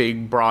 like,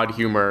 big, broad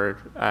humor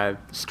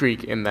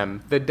streak in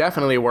them that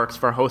definitely works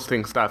for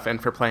hosting stuff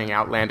and for playing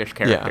outlandish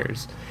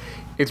characters. Yeah.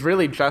 It's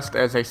really just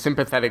as a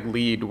sympathetic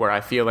lead where I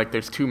feel like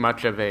there's too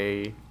much of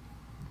a...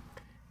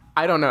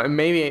 I don't know,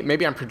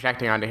 maybe I'm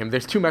projecting onto him.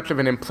 There's too much of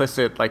an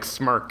implicit, like,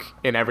 smirk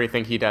in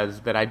everything he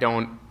does that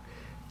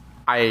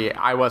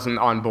I wasn't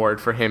on board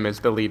for him as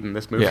the lead in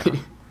this movie. Yeah.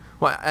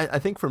 Well, I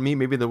think for me,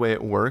 maybe the way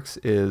it works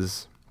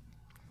is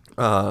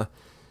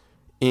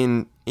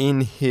in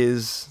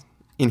his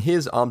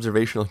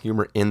observational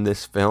humor in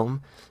this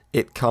film,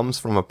 it comes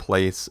from a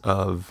place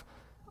of,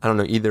 I don't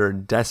know, either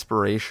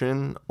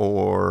desperation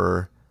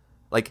or,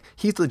 like,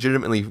 he's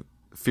legitimately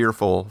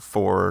fearful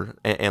for,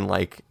 and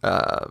like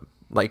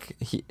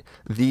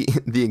the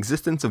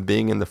existence of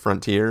being in the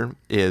frontier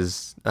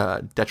is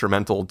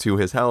detrimental to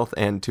his health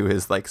and to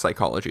his, like,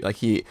 psychology. Like,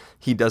 he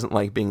doesn't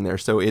like being there.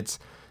 So it's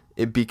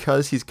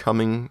because he's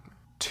coming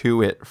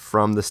to it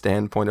from the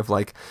standpoint of,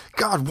 like,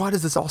 God, why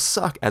does this all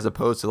suck? As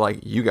opposed to, like,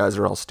 you guys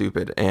are all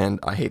stupid and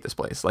I hate this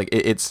place. Like,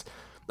 it's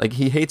like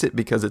he hates it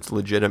because it's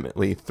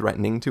legitimately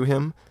threatening to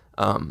him.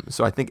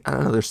 So I think, I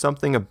don't know, there's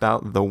something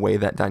about the way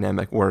that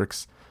dynamic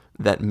works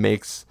that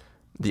makes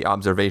the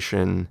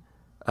observation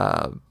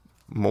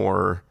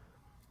more,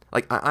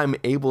 like, I'm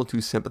able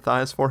to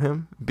sympathize for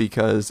him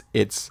because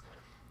it's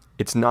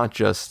not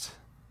just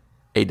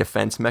a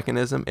defense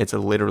mechanism. It's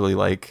literally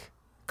like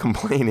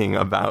complaining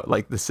about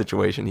like the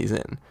situation he's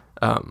in.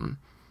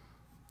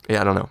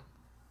 Yeah, I don't know.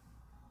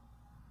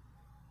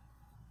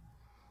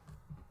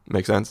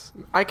 Make sense?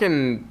 I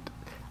can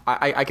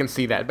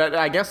see that, but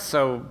I guess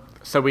so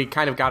we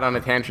kind of got on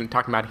a tangent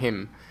talking about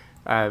him,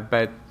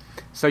 but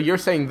so you're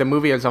saying the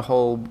movie as a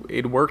whole,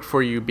 it worked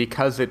for you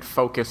because it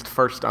focused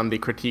first on the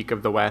critique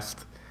of the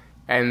West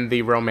and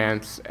the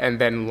romance,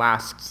 and then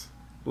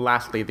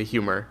lastly the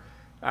humor,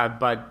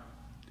 but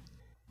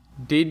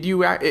did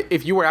you,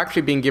 if you were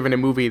actually being given a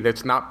movie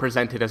that's not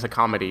presented as a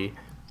comedy,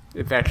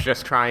 that's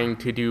just trying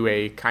to do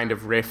a kind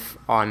of riff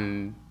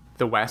on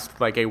the West,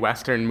 like a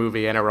Western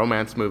movie and a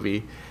romance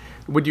movie,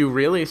 would you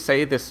really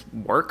say this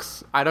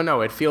works? I don't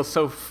know. It feels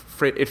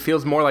it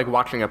feels more like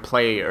watching a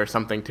play or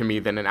something to me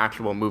than an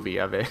actual movie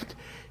of it.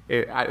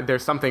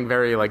 There's something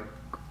very like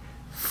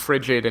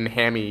frigid and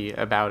hammy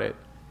about it.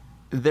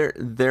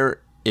 There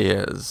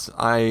is.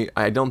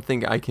 I don't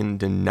think I can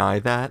deny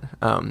that.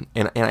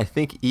 And I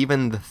think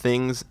even the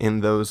things in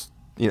those,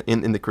 you know,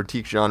 in the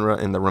critique genre,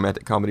 in the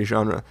romantic comedy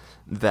genre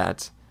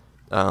that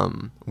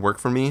work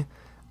for me,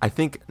 I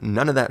think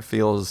none of that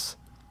feels,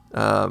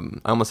 I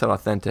almost said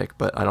authentic,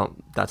 but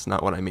that's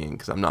not what I mean,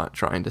 because I'm not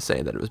trying to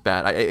say that it was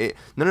bad.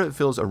 None of it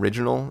feels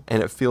original,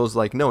 and it feels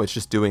like, no, it's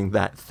just doing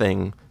that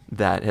thing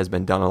that has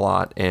been done a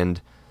lot.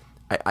 And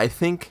I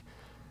think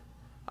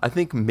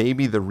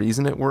maybe the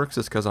reason it works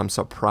is because I'm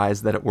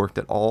surprised that it worked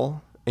at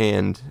all.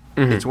 And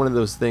it's one of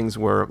those things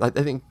where I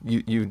think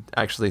you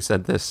actually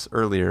said this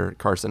earlier,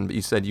 Carson, but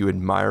you said you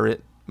admire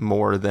it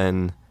more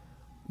than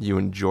you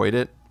enjoyed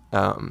it.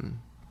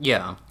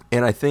 Yeah.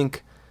 And I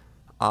think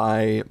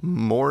I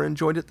more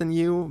enjoyed it than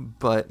you,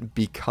 but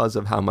because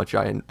of how much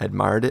I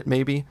admired it,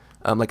 maybe.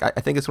 Like, I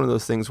think it's one of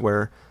those things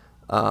where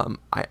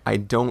I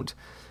don't...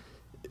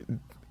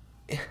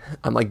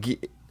 I'm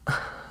like...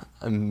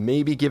 I'm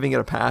maybe giving it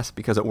a pass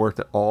because it worked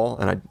at all,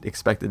 and I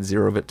expected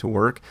zero of it to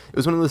work. It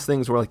was one of those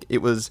things where, like,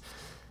 it was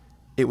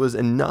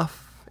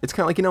enough. It's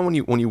kind of like, you know,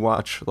 when you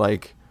watch,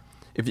 like,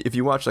 if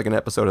you watch like an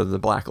episode of The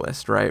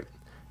Blacklist, right?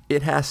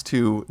 It has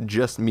to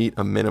just meet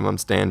a minimum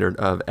standard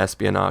of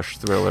espionage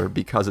thriller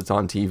because it's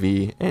on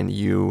TV, and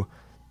you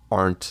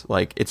aren't,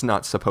 like, it's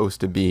not supposed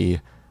to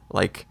be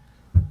like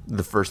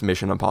the first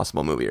Mission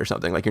Impossible movie or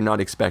something. Like, you're not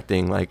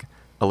expecting like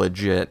a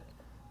legit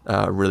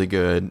really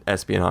good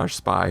espionage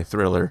spy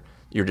thriller.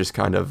 You're just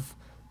kind of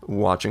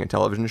watching a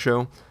television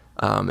show,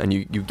 and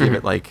you give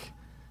it like,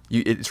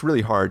 it's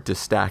really hard to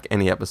stack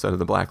any episode of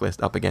The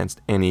Blacklist up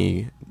against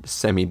any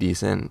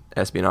semi-decent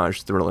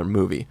espionage thriller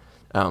movie.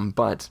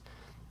 But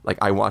like,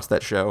 I watch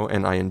that show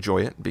and I enjoy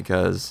it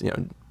because, you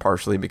know,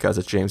 partially because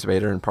it's James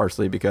Spader and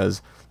partially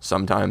because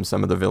sometimes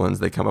some of the villains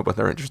they come up with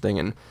are interesting,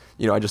 and,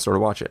 you know, I just sort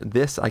of watch it.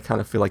 This, I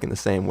kind of feel like in the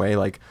same way,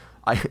 like,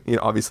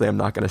 obviously I'm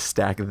not going to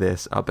stack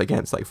this up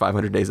against like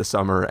 500 Days of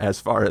Summer as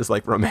far as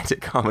like romantic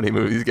comedy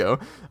movies go,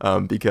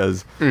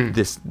 because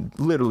this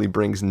literally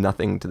brings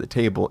nothing to the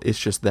table. It's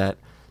just that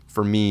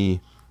for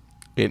me,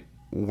 it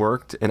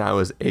worked, and I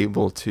was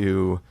able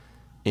to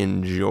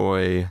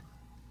enjoy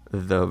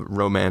the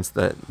romance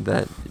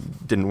that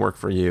didn't work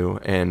for you,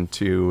 and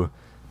to,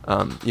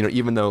 you know,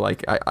 even though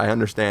like I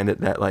understand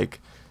it that,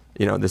 like,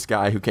 you know, this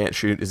guy who can't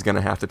shoot is going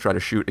to have to try to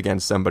shoot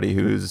against somebody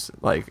who's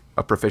like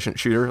a proficient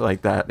shooter,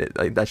 like that.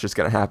 Like, that's just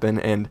going to happen.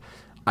 And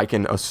I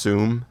can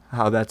assume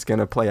how that's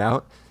going to play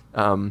out.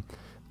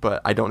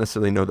 But I don't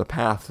necessarily know the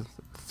path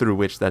through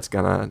which that's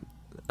going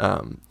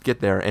to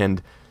get there.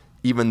 And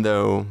even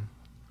though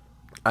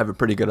I have a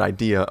pretty good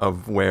idea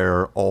of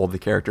where all the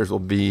characters will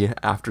be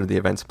after the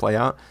events play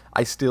out,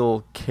 I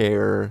still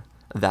care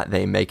that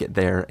they make it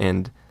there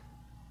and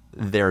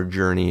their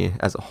journey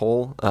as a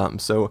whole.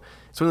 So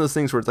it's one of those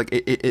things where it's like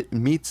it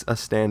meets a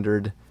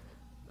standard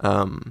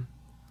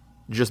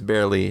just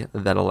barely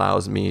that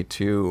allows me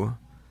to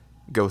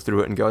go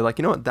through it and go like,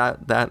 you know what,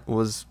 that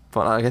was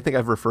fun. I think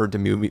I've referred to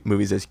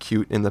movies as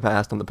cute in the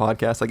past on the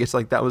podcast. Like, it's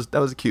like that was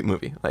a cute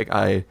movie. Like,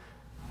 I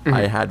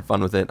had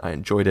fun with it. I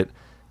enjoyed it.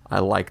 I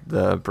liked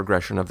the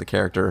progression of the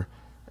character,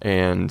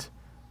 and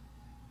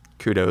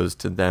kudos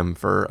to them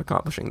for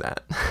accomplishing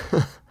that.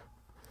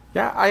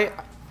 Yeah,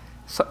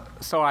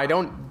 So I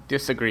don't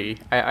disagree.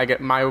 I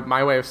get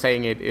my way of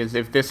saying it is,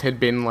 if this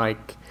had been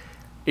like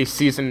a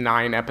season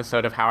 9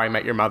 episode of How I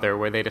Met Your Mother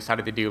where they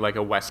decided to do like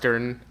a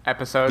Western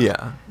episode,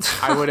 yeah,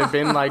 I would have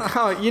been like,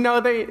 oh, you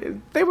know,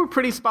 they were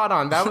pretty spot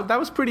on. That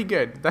was pretty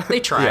good. They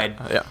tried.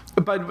 Yeah.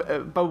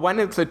 But when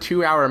it's a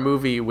 2-hour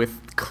movie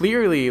with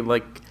clearly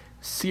like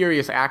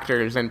serious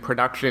actors and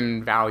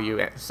production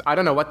value, I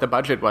don't know what the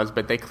budget was,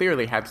 but they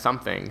clearly had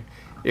something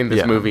in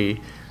this movie.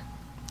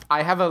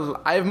 I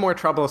have more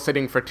trouble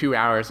sitting for 2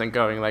 hours and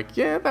going like,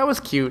 yeah, that was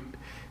cute.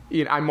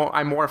 You know,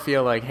 I more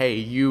feel like, hey,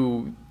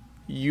 you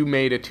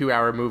made a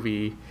 2-hour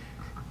movie.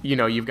 You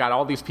know, you've got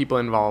all these people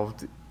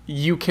involved.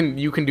 you can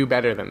do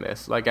better than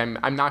this. Like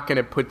I'm not going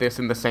to put this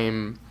in the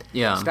same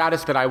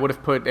status that I would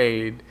have put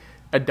a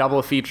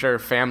double feature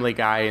Family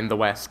Guy in the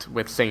West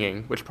with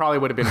singing, which probably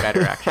would have been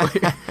better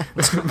actually.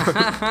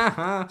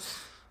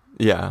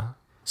 Yeah.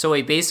 So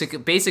wait,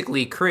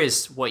 basically,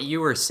 Chris, what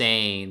you were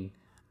saying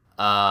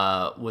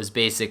was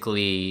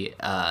basically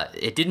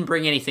it didn't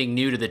bring anything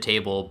new to the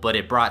table, but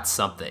it brought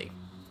something.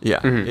 Yeah,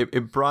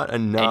 it brought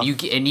enough.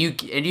 And you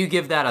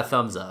give that a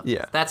thumbs up.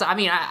 Yeah,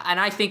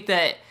 I think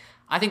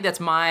that's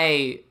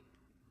my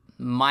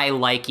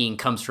liking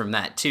comes from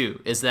that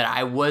too. Is that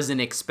I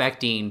wasn't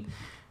expecting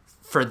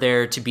for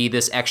there to be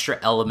this extra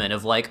element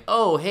of like,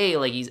 oh hey,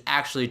 like he's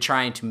actually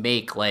trying to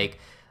make like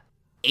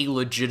a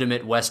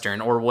legitimate Western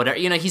or whatever.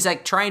 You know, he's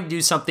like trying to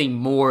do something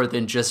more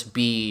than just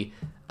be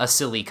a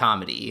silly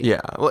comedy.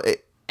 Yeah. Well,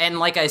 and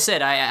like I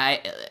said,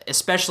 I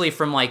especially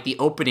from like the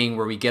opening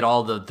where we get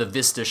all the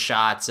vista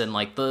shots and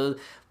like the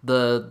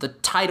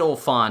title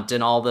font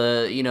and all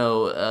the, you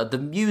know, the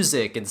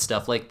music and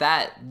stuff like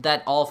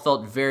that all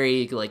felt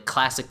very like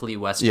classically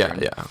Western.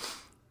 Yeah.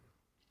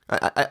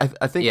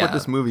 I think what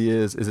this movie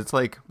is it's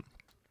like,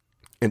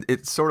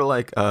 it's sort of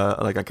like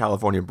a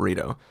California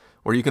burrito,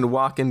 where you can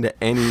walk into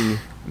any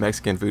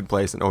Mexican food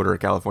place and order a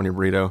California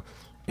burrito,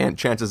 and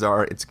chances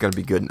are it's going to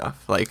be good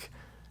enough. Like,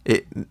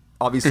 it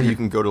obviously you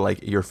can go to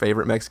like your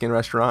favorite Mexican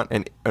restaurant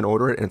and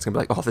order it, and it's going to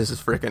be like, oh, this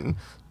is freaking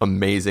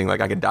amazing.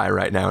 Like, I could die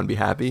right now and be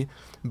happy.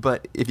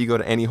 But if you go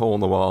to any hole in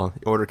the wall,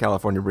 order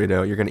California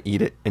burrito, you're going to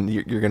eat it, and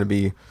you're going to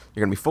be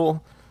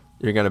full.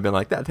 You're going to be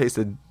like, that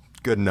tasted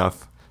good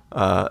enough.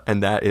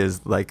 And that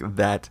is like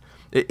that.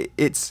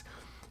 It's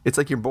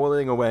like you're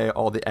boiling away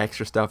all the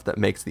extra stuff that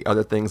makes the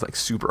other things like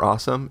super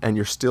awesome, and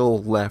you're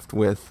still left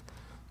with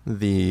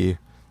the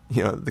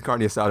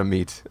carne asada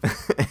meat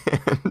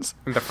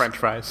and the French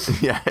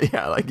fries. Yeah.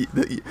 Like you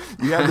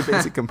have the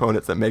basic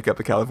components that make up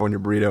a California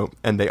burrito,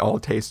 and they all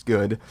taste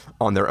good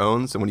on their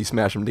own. So when you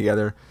smash them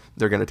together,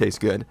 they're gonna taste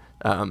good.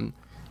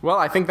 Well,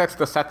 I think that's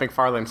the Seth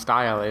MacFarlane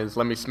style, is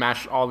let me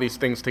smash all these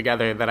things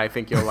together that I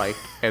think you'll like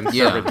and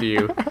serve it to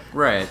you.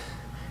 Right.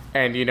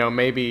 And, you know,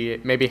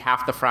 maybe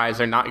half the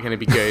fries are not going to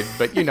be good,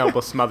 but, you know,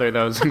 we'll smother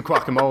those in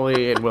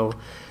guacamole, and we'll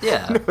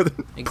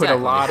put a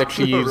lot of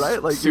cheese,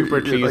 right? Like super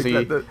cheesy.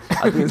 Like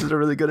I think this is a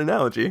really good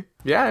analogy.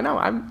 Yeah, I know.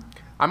 I'm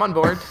on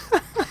board.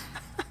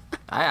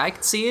 I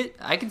can see it.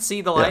 I can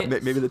see the light. Yeah,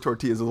 maybe the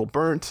tortilla is a little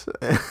burnt.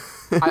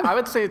 I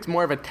would say it's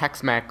more of a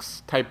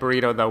Tex-Mex type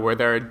burrito, though, where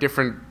there are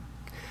different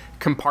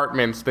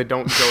compartments that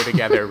don't go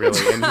together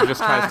really, and he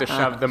just tries to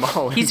shove them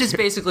all He's just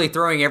basically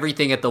throwing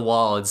everything at the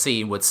wall and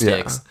seeing what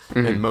sticks.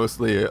 Yeah. And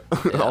mostly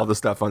all the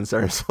stuff on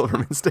Sarah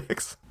Silverman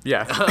sticks.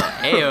 Yeah.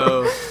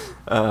 Ayo.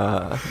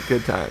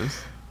 Good times.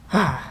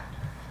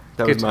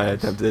 That was my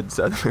attempted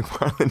Seth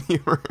MacFarlane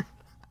humor.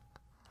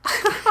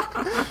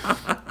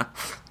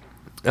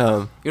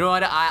 You know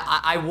what?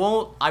 I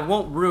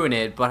won't ruin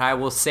it, but I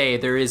will say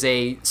there is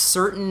a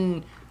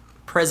certain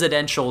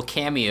presidential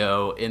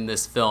cameo in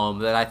this film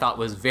that I thought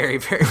was very,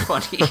 very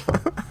funny.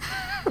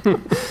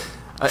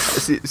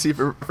 See,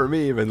 for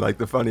me, even like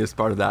the funniest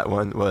part of that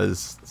one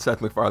was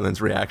Seth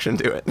MacFarlane's reaction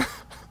to it.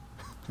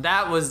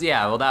 That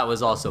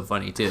was also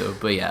funny too.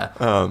 But yeah.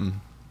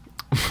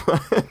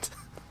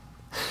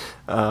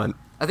 I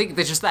think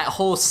there's just that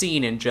whole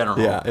scene in general.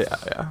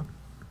 Yeah.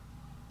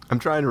 I'm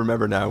trying to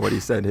remember now what he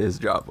said his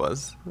job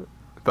was,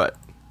 but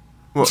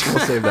we'll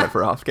save that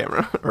for off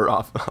camera or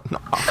not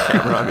off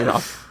camera. I mean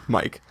off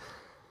mic.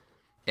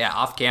 Yeah,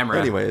 off camera.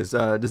 Anyways,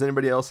 does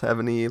anybody else have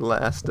any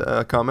last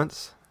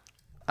comments?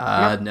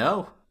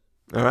 No.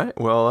 All right.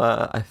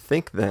 Well, I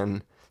think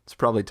then it's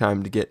probably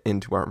time to get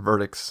into our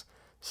verdicts.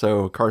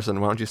 So, Carson,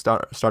 why don't you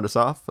start us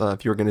off?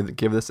 If you were going to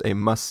give this a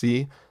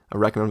must-see, a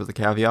recommend with a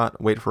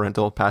caveat, wait for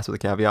rental, pass with a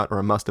caveat, or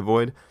a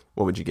must-avoid,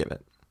 what would you give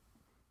it?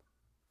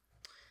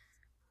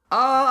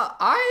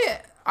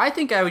 I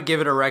think I would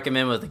give it a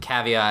recommend with a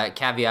caveat.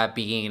 Caveat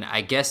being,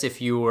 I guess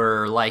if you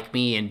were like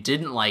me and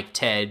didn't like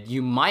Ted,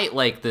 you might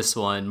like this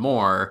one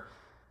more.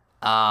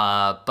 But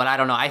I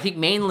don't know. I think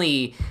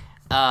mainly,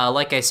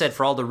 like I said,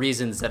 for all the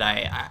reasons that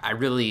I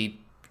really,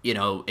 you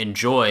know,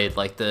 enjoyed,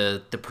 like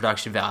the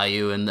production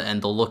value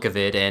and the look of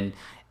it and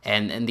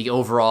the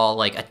overall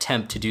like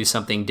attempt to do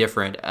something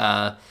different.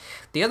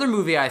 The other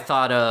movie I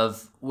thought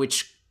of,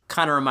 which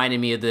kind of reminded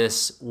me of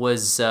this,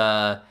 was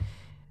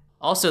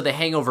also The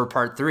Hangover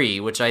Part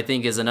 3, which I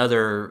think is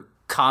another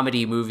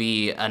comedy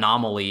movie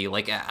anomaly.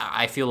 Like,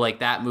 I feel like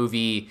that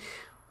movie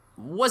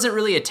wasn't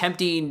really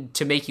attempting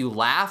to make you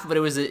laugh, but it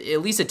was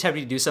at least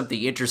attempting to do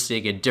something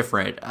interesting and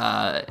different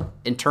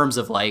in terms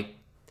of, like,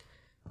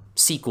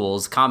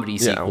 comedy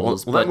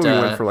sequels. Well, that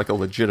movie went for, like, a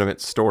legitimate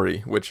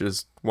story, which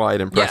is why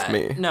it impressed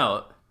me.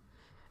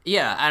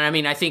 Yeah, and I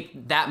mean, I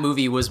think that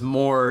movie was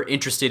more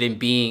interested in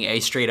being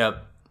a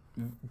straight-up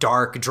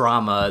dark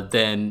drama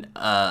than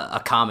a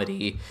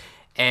comedy.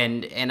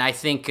 And I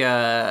think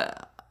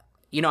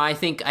I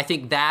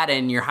think that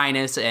and Your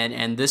Highness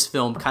and this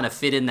film kind of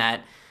fit in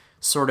that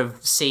sort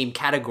of same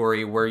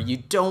category where you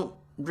don't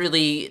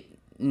really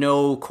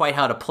know quite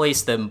how to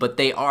place them, but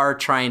they are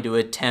trying to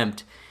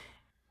attempt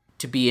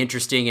to be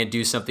interesting and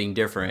do something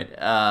different.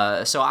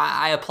 So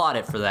I applaud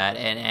it for that,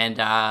 and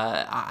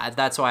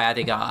that's why I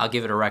think I'll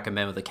give it a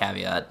recommend with a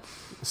caveat.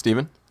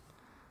 Steven?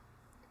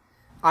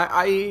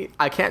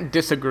 I can't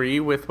disagree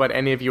with what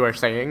any of you are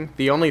saying.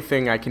 The only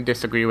thing I can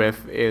disagree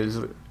with is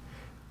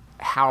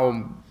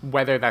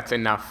whether that's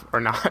enough or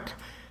not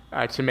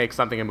to make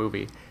something a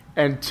movie.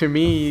 And to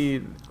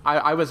me,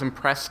 I was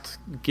impressed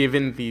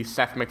given the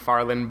Seth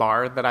MacFarlane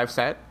bar that I've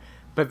set,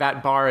 but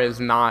that bar is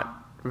not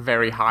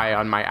very high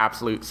on my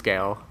absolute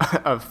scale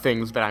of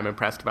things that I'm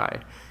impressed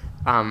by.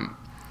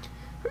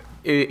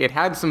 It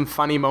had some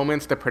funny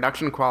moments. The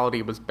production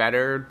quality was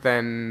better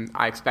than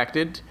I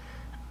expected.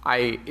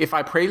 If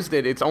I praised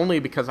it, it's only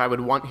because I would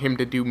want him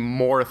to do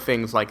more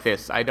things like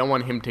this. I don't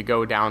want him to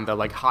go down the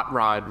hot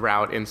rod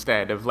route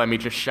instead of let me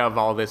just shove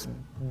all this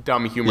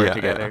dumb humor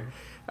together.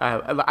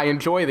 Yeah. I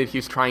enjoy that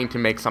he's trying to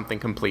make something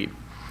complete.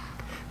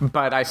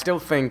 But I still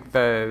think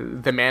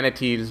the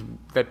manatees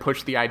that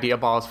pushed the idea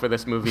balls for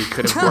this movie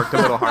could have worked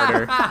a little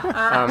harder.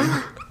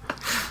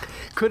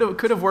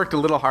 Could have worked a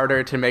little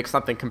harder to make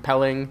something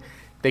compelling.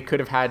 They could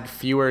have had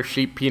fewer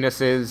sheep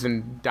penises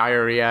and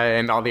diarrhea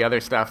and all the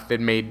other stuff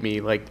that made me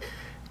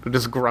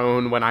just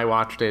groan when I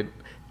watched it.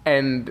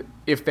 And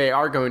if they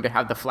are going to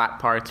have the flat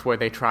parts where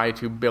they try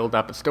to build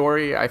up a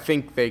story, I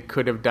think they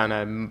could have done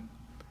a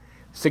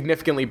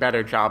significantly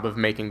better job of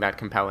making that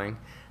compelling.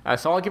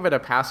 So I'll give it a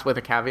pass with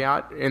a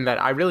caveat in that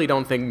I really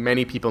don't think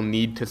many people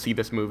need to see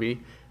this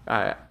movie.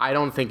 I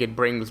don't think it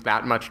brings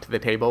that much to the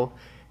table.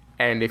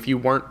 And if you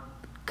weren't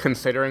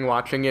considering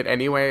watching it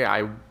anyway,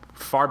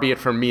 far be it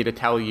from me to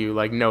tell you,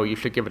 no, you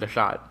should give it a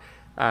shot.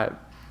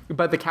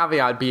 But the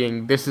caveat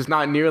being, this is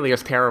not nearly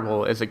as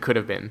terrible as it could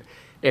have been.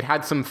 It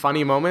had some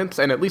funny moments,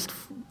 and at least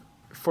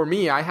for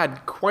me, I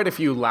had quite a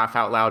few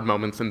laugh-out-loud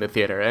moments in the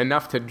theater,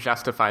 enough to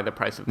justify the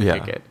price of the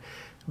ticket.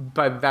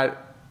 But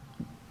that...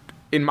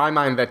 in my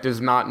mind, that does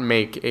not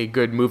make a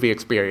good movie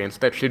experience.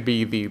 That should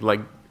be the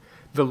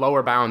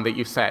lower bound that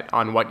you set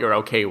on what you're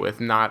okay with,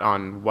 not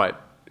on what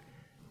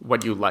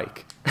you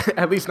like.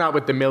 At least not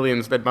with the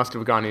millions that must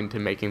have gone into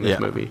making this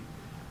movie.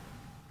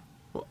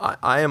 Well,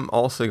 I am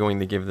also going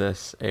to give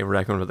this a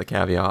recommend with a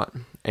caveat.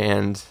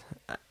 And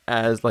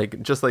as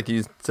just like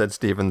you said,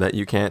 Stephen, that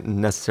you can't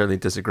necessarily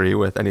disagree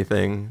with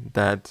anything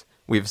that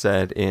we've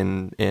said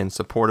in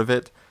support of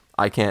it,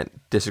 I can't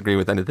disagree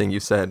with anything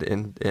you said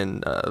in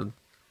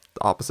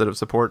opposite of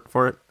support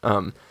for it.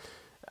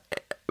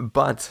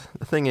 But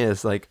the thing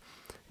is,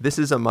 this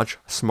is a much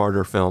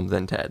smarter film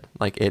than Ted.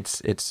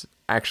 It's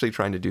actually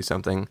trying to do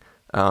something,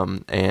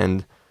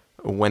 and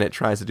when it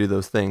tries to do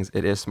those things,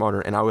 it is smarter.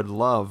 And I would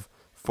love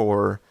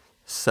for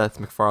Seth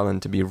MacFarlane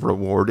to be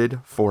rewarded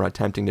for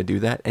attempting to do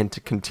that and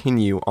to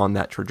continue on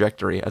that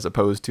trajectory, as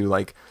opposed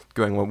to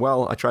going,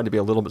 well, I tried to be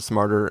a little bit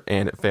smarter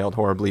and it failed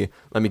horribly.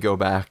 Let me go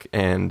back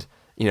and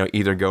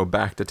either go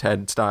back to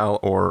Ted style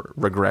or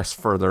regress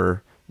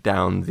further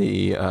down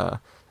the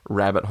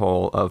rabbit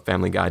hole of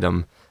Family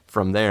Guy-dom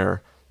from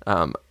there.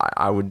 I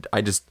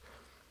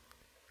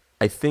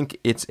think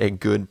it's a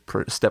good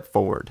step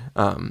forward.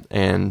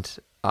 And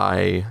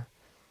the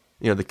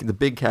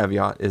big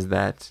caveat is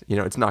that,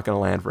 it's not going to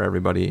land for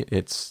everybody.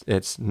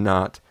 It's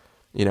not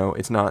a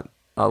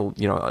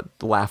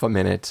laugh a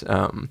minute.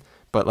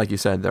 But like you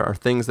said, there are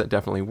things that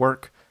definitely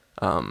work.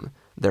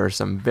 There are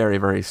some very,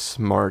 very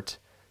smart,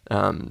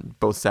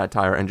 both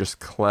satire and just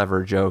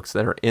clever jokes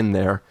that are in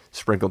there,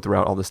 sprinkled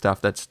throughout all the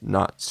stuff that's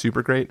not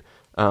super great.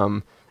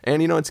 And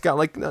it's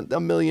got a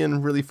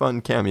million really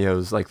fun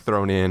cameos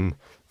thrown in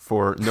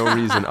for no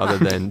reason other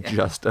than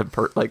just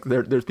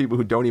there's people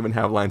who don't even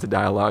have lines of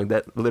dialogue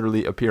that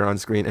literally appear on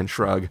screen and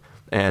shrug,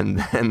 and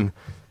then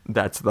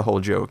that's the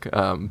whole joke.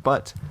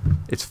 But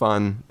it's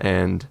fun,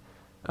 and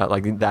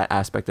that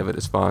aspect of it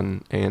is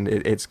fun, and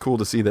it's cool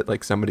to see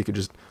that somebody could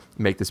just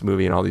make this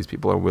movie and all these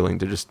people are willing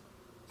to just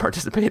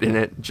participate in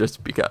it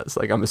just because.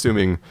 I'm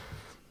assuming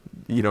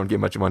you don't get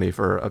much money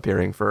for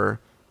appearing for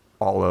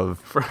all of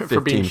 15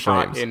 for being frames.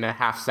 Shot in a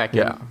half second.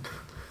 Yeah.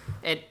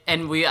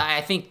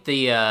 I think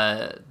the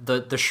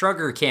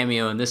Shrugger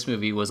cameo in this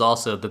movie was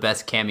also the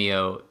best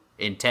cameo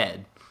in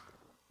Ted.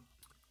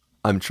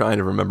 I'm trying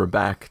to remember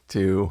back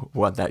to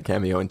what that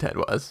cameo in Ted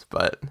was,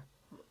 but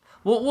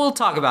we'll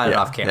talk about it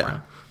off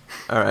camera.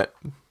 Yeah. All right.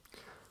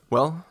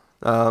 Well,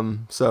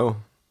 so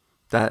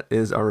that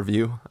is our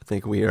review. I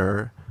think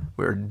we're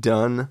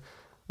done.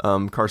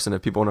 Carson,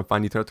 if people want to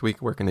find you throughout the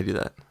week, where can they do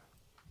that?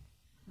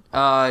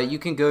 You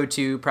can go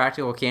to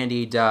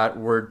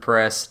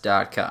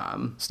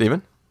practicalcandy.wordpress.com.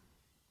 Steven?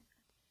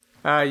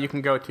 You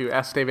can go to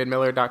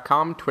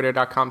sdavidmiller.com,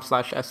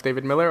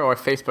 twitter.com/sdavidmiller, or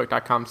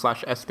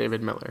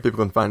facebook.com/sdavidmiller. People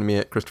can find me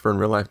at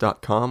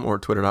christopherinreallife.com or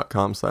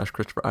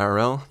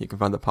twitter.com/christopherirl. You can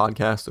find the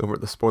podcast over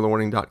at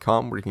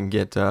thespoilerwarning.com, where you can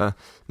get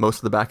most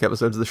of the back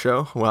episodes of the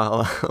show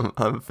while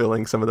I'm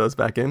filling some of those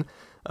back in.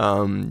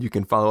 You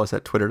can follow us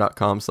at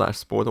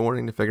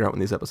twitter.com/spoilerwarning to figure out when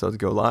these episodes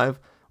go live,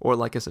 or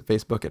like us at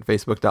Facebook at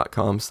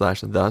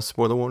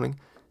facebook.com/thespoilerwarning.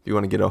 If you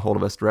want to get a hold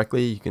of us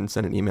directly, you can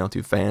send an email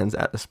to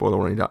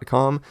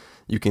fans@thespoilerwarning.com.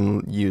 You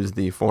can use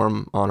the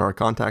form on our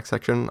contact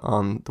section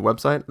on the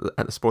website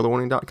at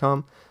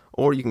thespoilerwarning.com,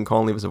 or you can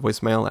call and leave us a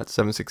voicemail at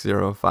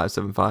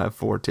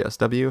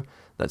 760-575-4TSW.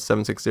 That's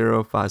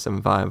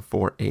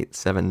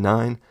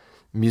 760-575-4879.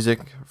 Music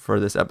for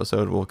this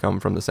episode will come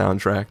from the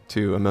soundtrack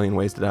to A Million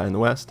Ways to Die in the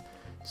West,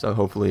 so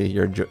hopefully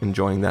you're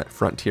enjoying that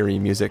frontier-y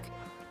music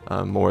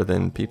more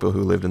than people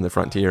who lived in the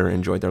frontier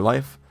enjoyed their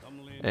life.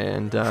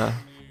 And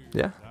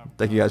yeah,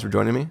 thank you guys for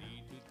joining me.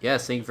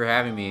 Yes, thank you for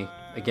having me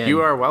again.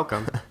 You are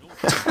welcome.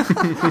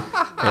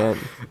 And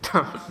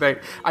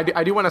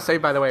I do want to say,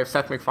 by the way, if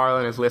Seth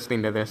MacFarlane is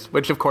listening to this,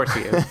 which of course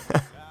he is,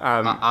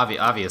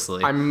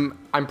 obviously, I'm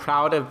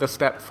proud of the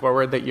step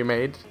forward that you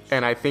made,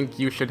 and I think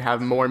you should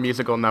have more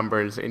musical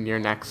numbers in your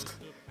next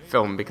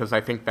film, because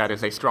I think that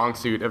is a strong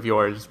suit of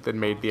yours that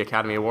made the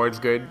Academy Awards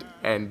good,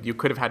 and you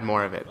could have had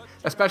more of it,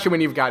 especially when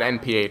you've got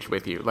NPH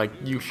with you. Like,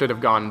 you should have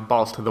gone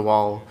balls to the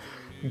wall,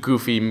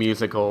 goofy,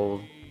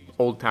 musical,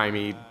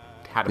 old-timey,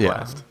 had a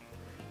blast.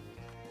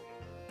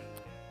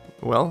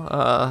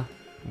 Well,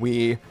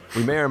 we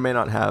may or may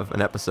not have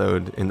an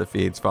episode in the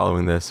feeds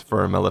following this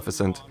for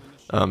Maleficent.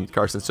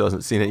 Carson still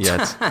hasn't seen it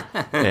yet,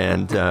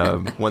 and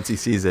once he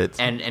sees it,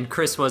 and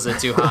Chris wasn't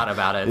too hot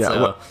about it. Yeah,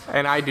 so.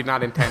 And I do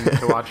not intend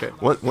to watch it.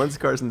 Once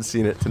Carson's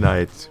seen it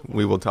tonight,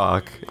 we will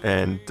talk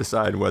and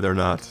decide whether or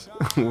not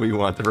we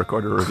want to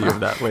record a review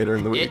of that later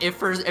in the week. If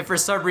for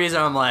some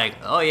reason I'm like,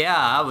 oh yeah,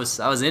 I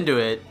was into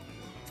it,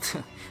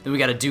 then we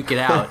got to duke it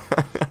out.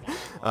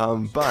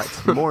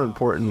 But more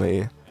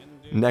importantly,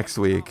 next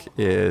week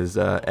is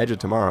Edge of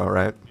Tomorrow,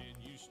 right?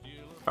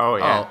 Oh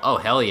yeah. Oh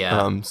hell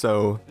yeah.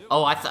 So.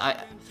 Oh,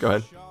 Go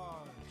ahead.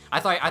 I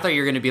thought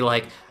you were gonna be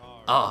like,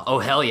 oh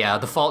hell yeah,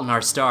 The Fault in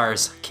Our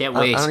Stars. Can't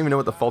wait. I don't even know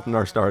what The Fault in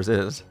Our Stars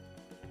is.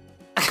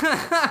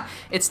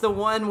 It's the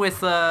one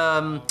with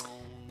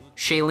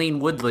Shailene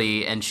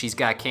Woodley, and she's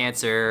got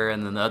cancer,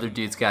 and then the other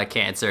dude's got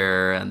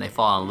cancer, and they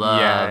fall in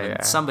love,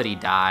 and somebody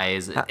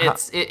dies.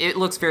 It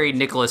looks very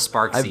Nicholas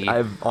Sparksy.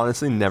 I've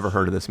honestly never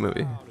heard of this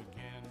movie.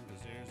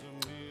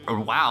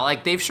 Wow,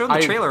 like they've shown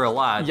the trailer a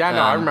lot. Yeah,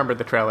 no, I remember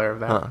the trailer of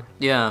that. Huh.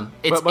 Yeah,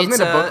 wasn't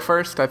it a book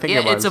first? I think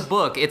it was. It's a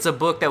book. It's a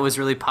book that was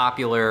really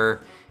popular,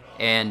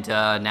 and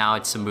now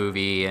it's a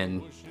movie,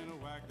 and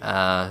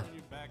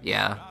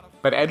yeah.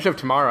 But Edge of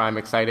Tomorrow, I'm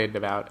excited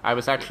about. I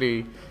was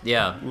actually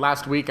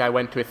last week I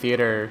went to a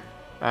theater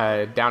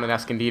down in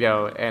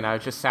Escondido, and I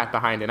just sat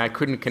behind, and I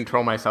couldn't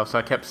control myself, so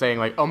I kept saying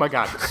like, "Oh my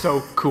god,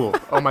 so cool!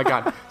 Oh my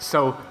god,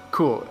 so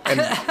cool!" And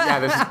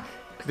yeah,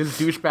 this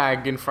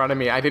douchebag in front of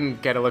me, I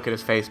didn't get a look at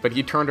his face, but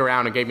he turned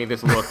around and gave me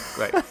this look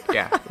like,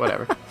 yeah,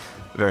 whatever.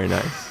 Very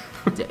nice.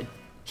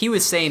 He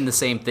was saying the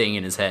same thing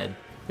in his head.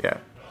 Yeah.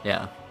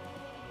 Yeah.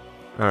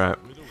 All right.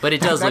 But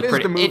it does look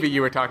pretty... That is the movie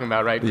you were talking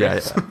about, right,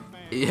 Chris?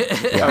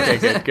 Yeah.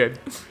 Okay, good.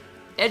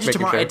 Edge of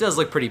Tomorrow, it does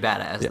look pretty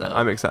badass, though.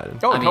 I'm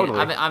excited. Oh, totally.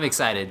 I'm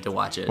excited to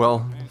watch it.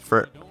 Well,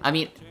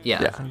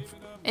 yeah.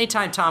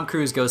 Anytime Tom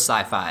Cruise goes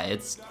sci-fi,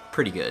 it's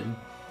pretty good.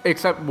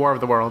 Except War of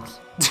the Worlds.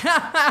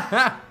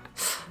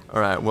 All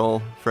right,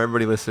 well, for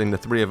everybody listening, the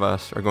three of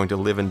us are going to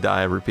live and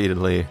die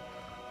repeatedly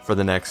for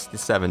the next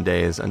 7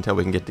 days until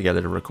we can get together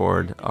to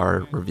record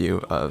our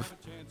review of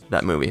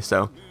that movie.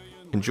 So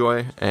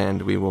enjoy,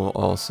 and we will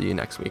all see you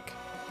next week.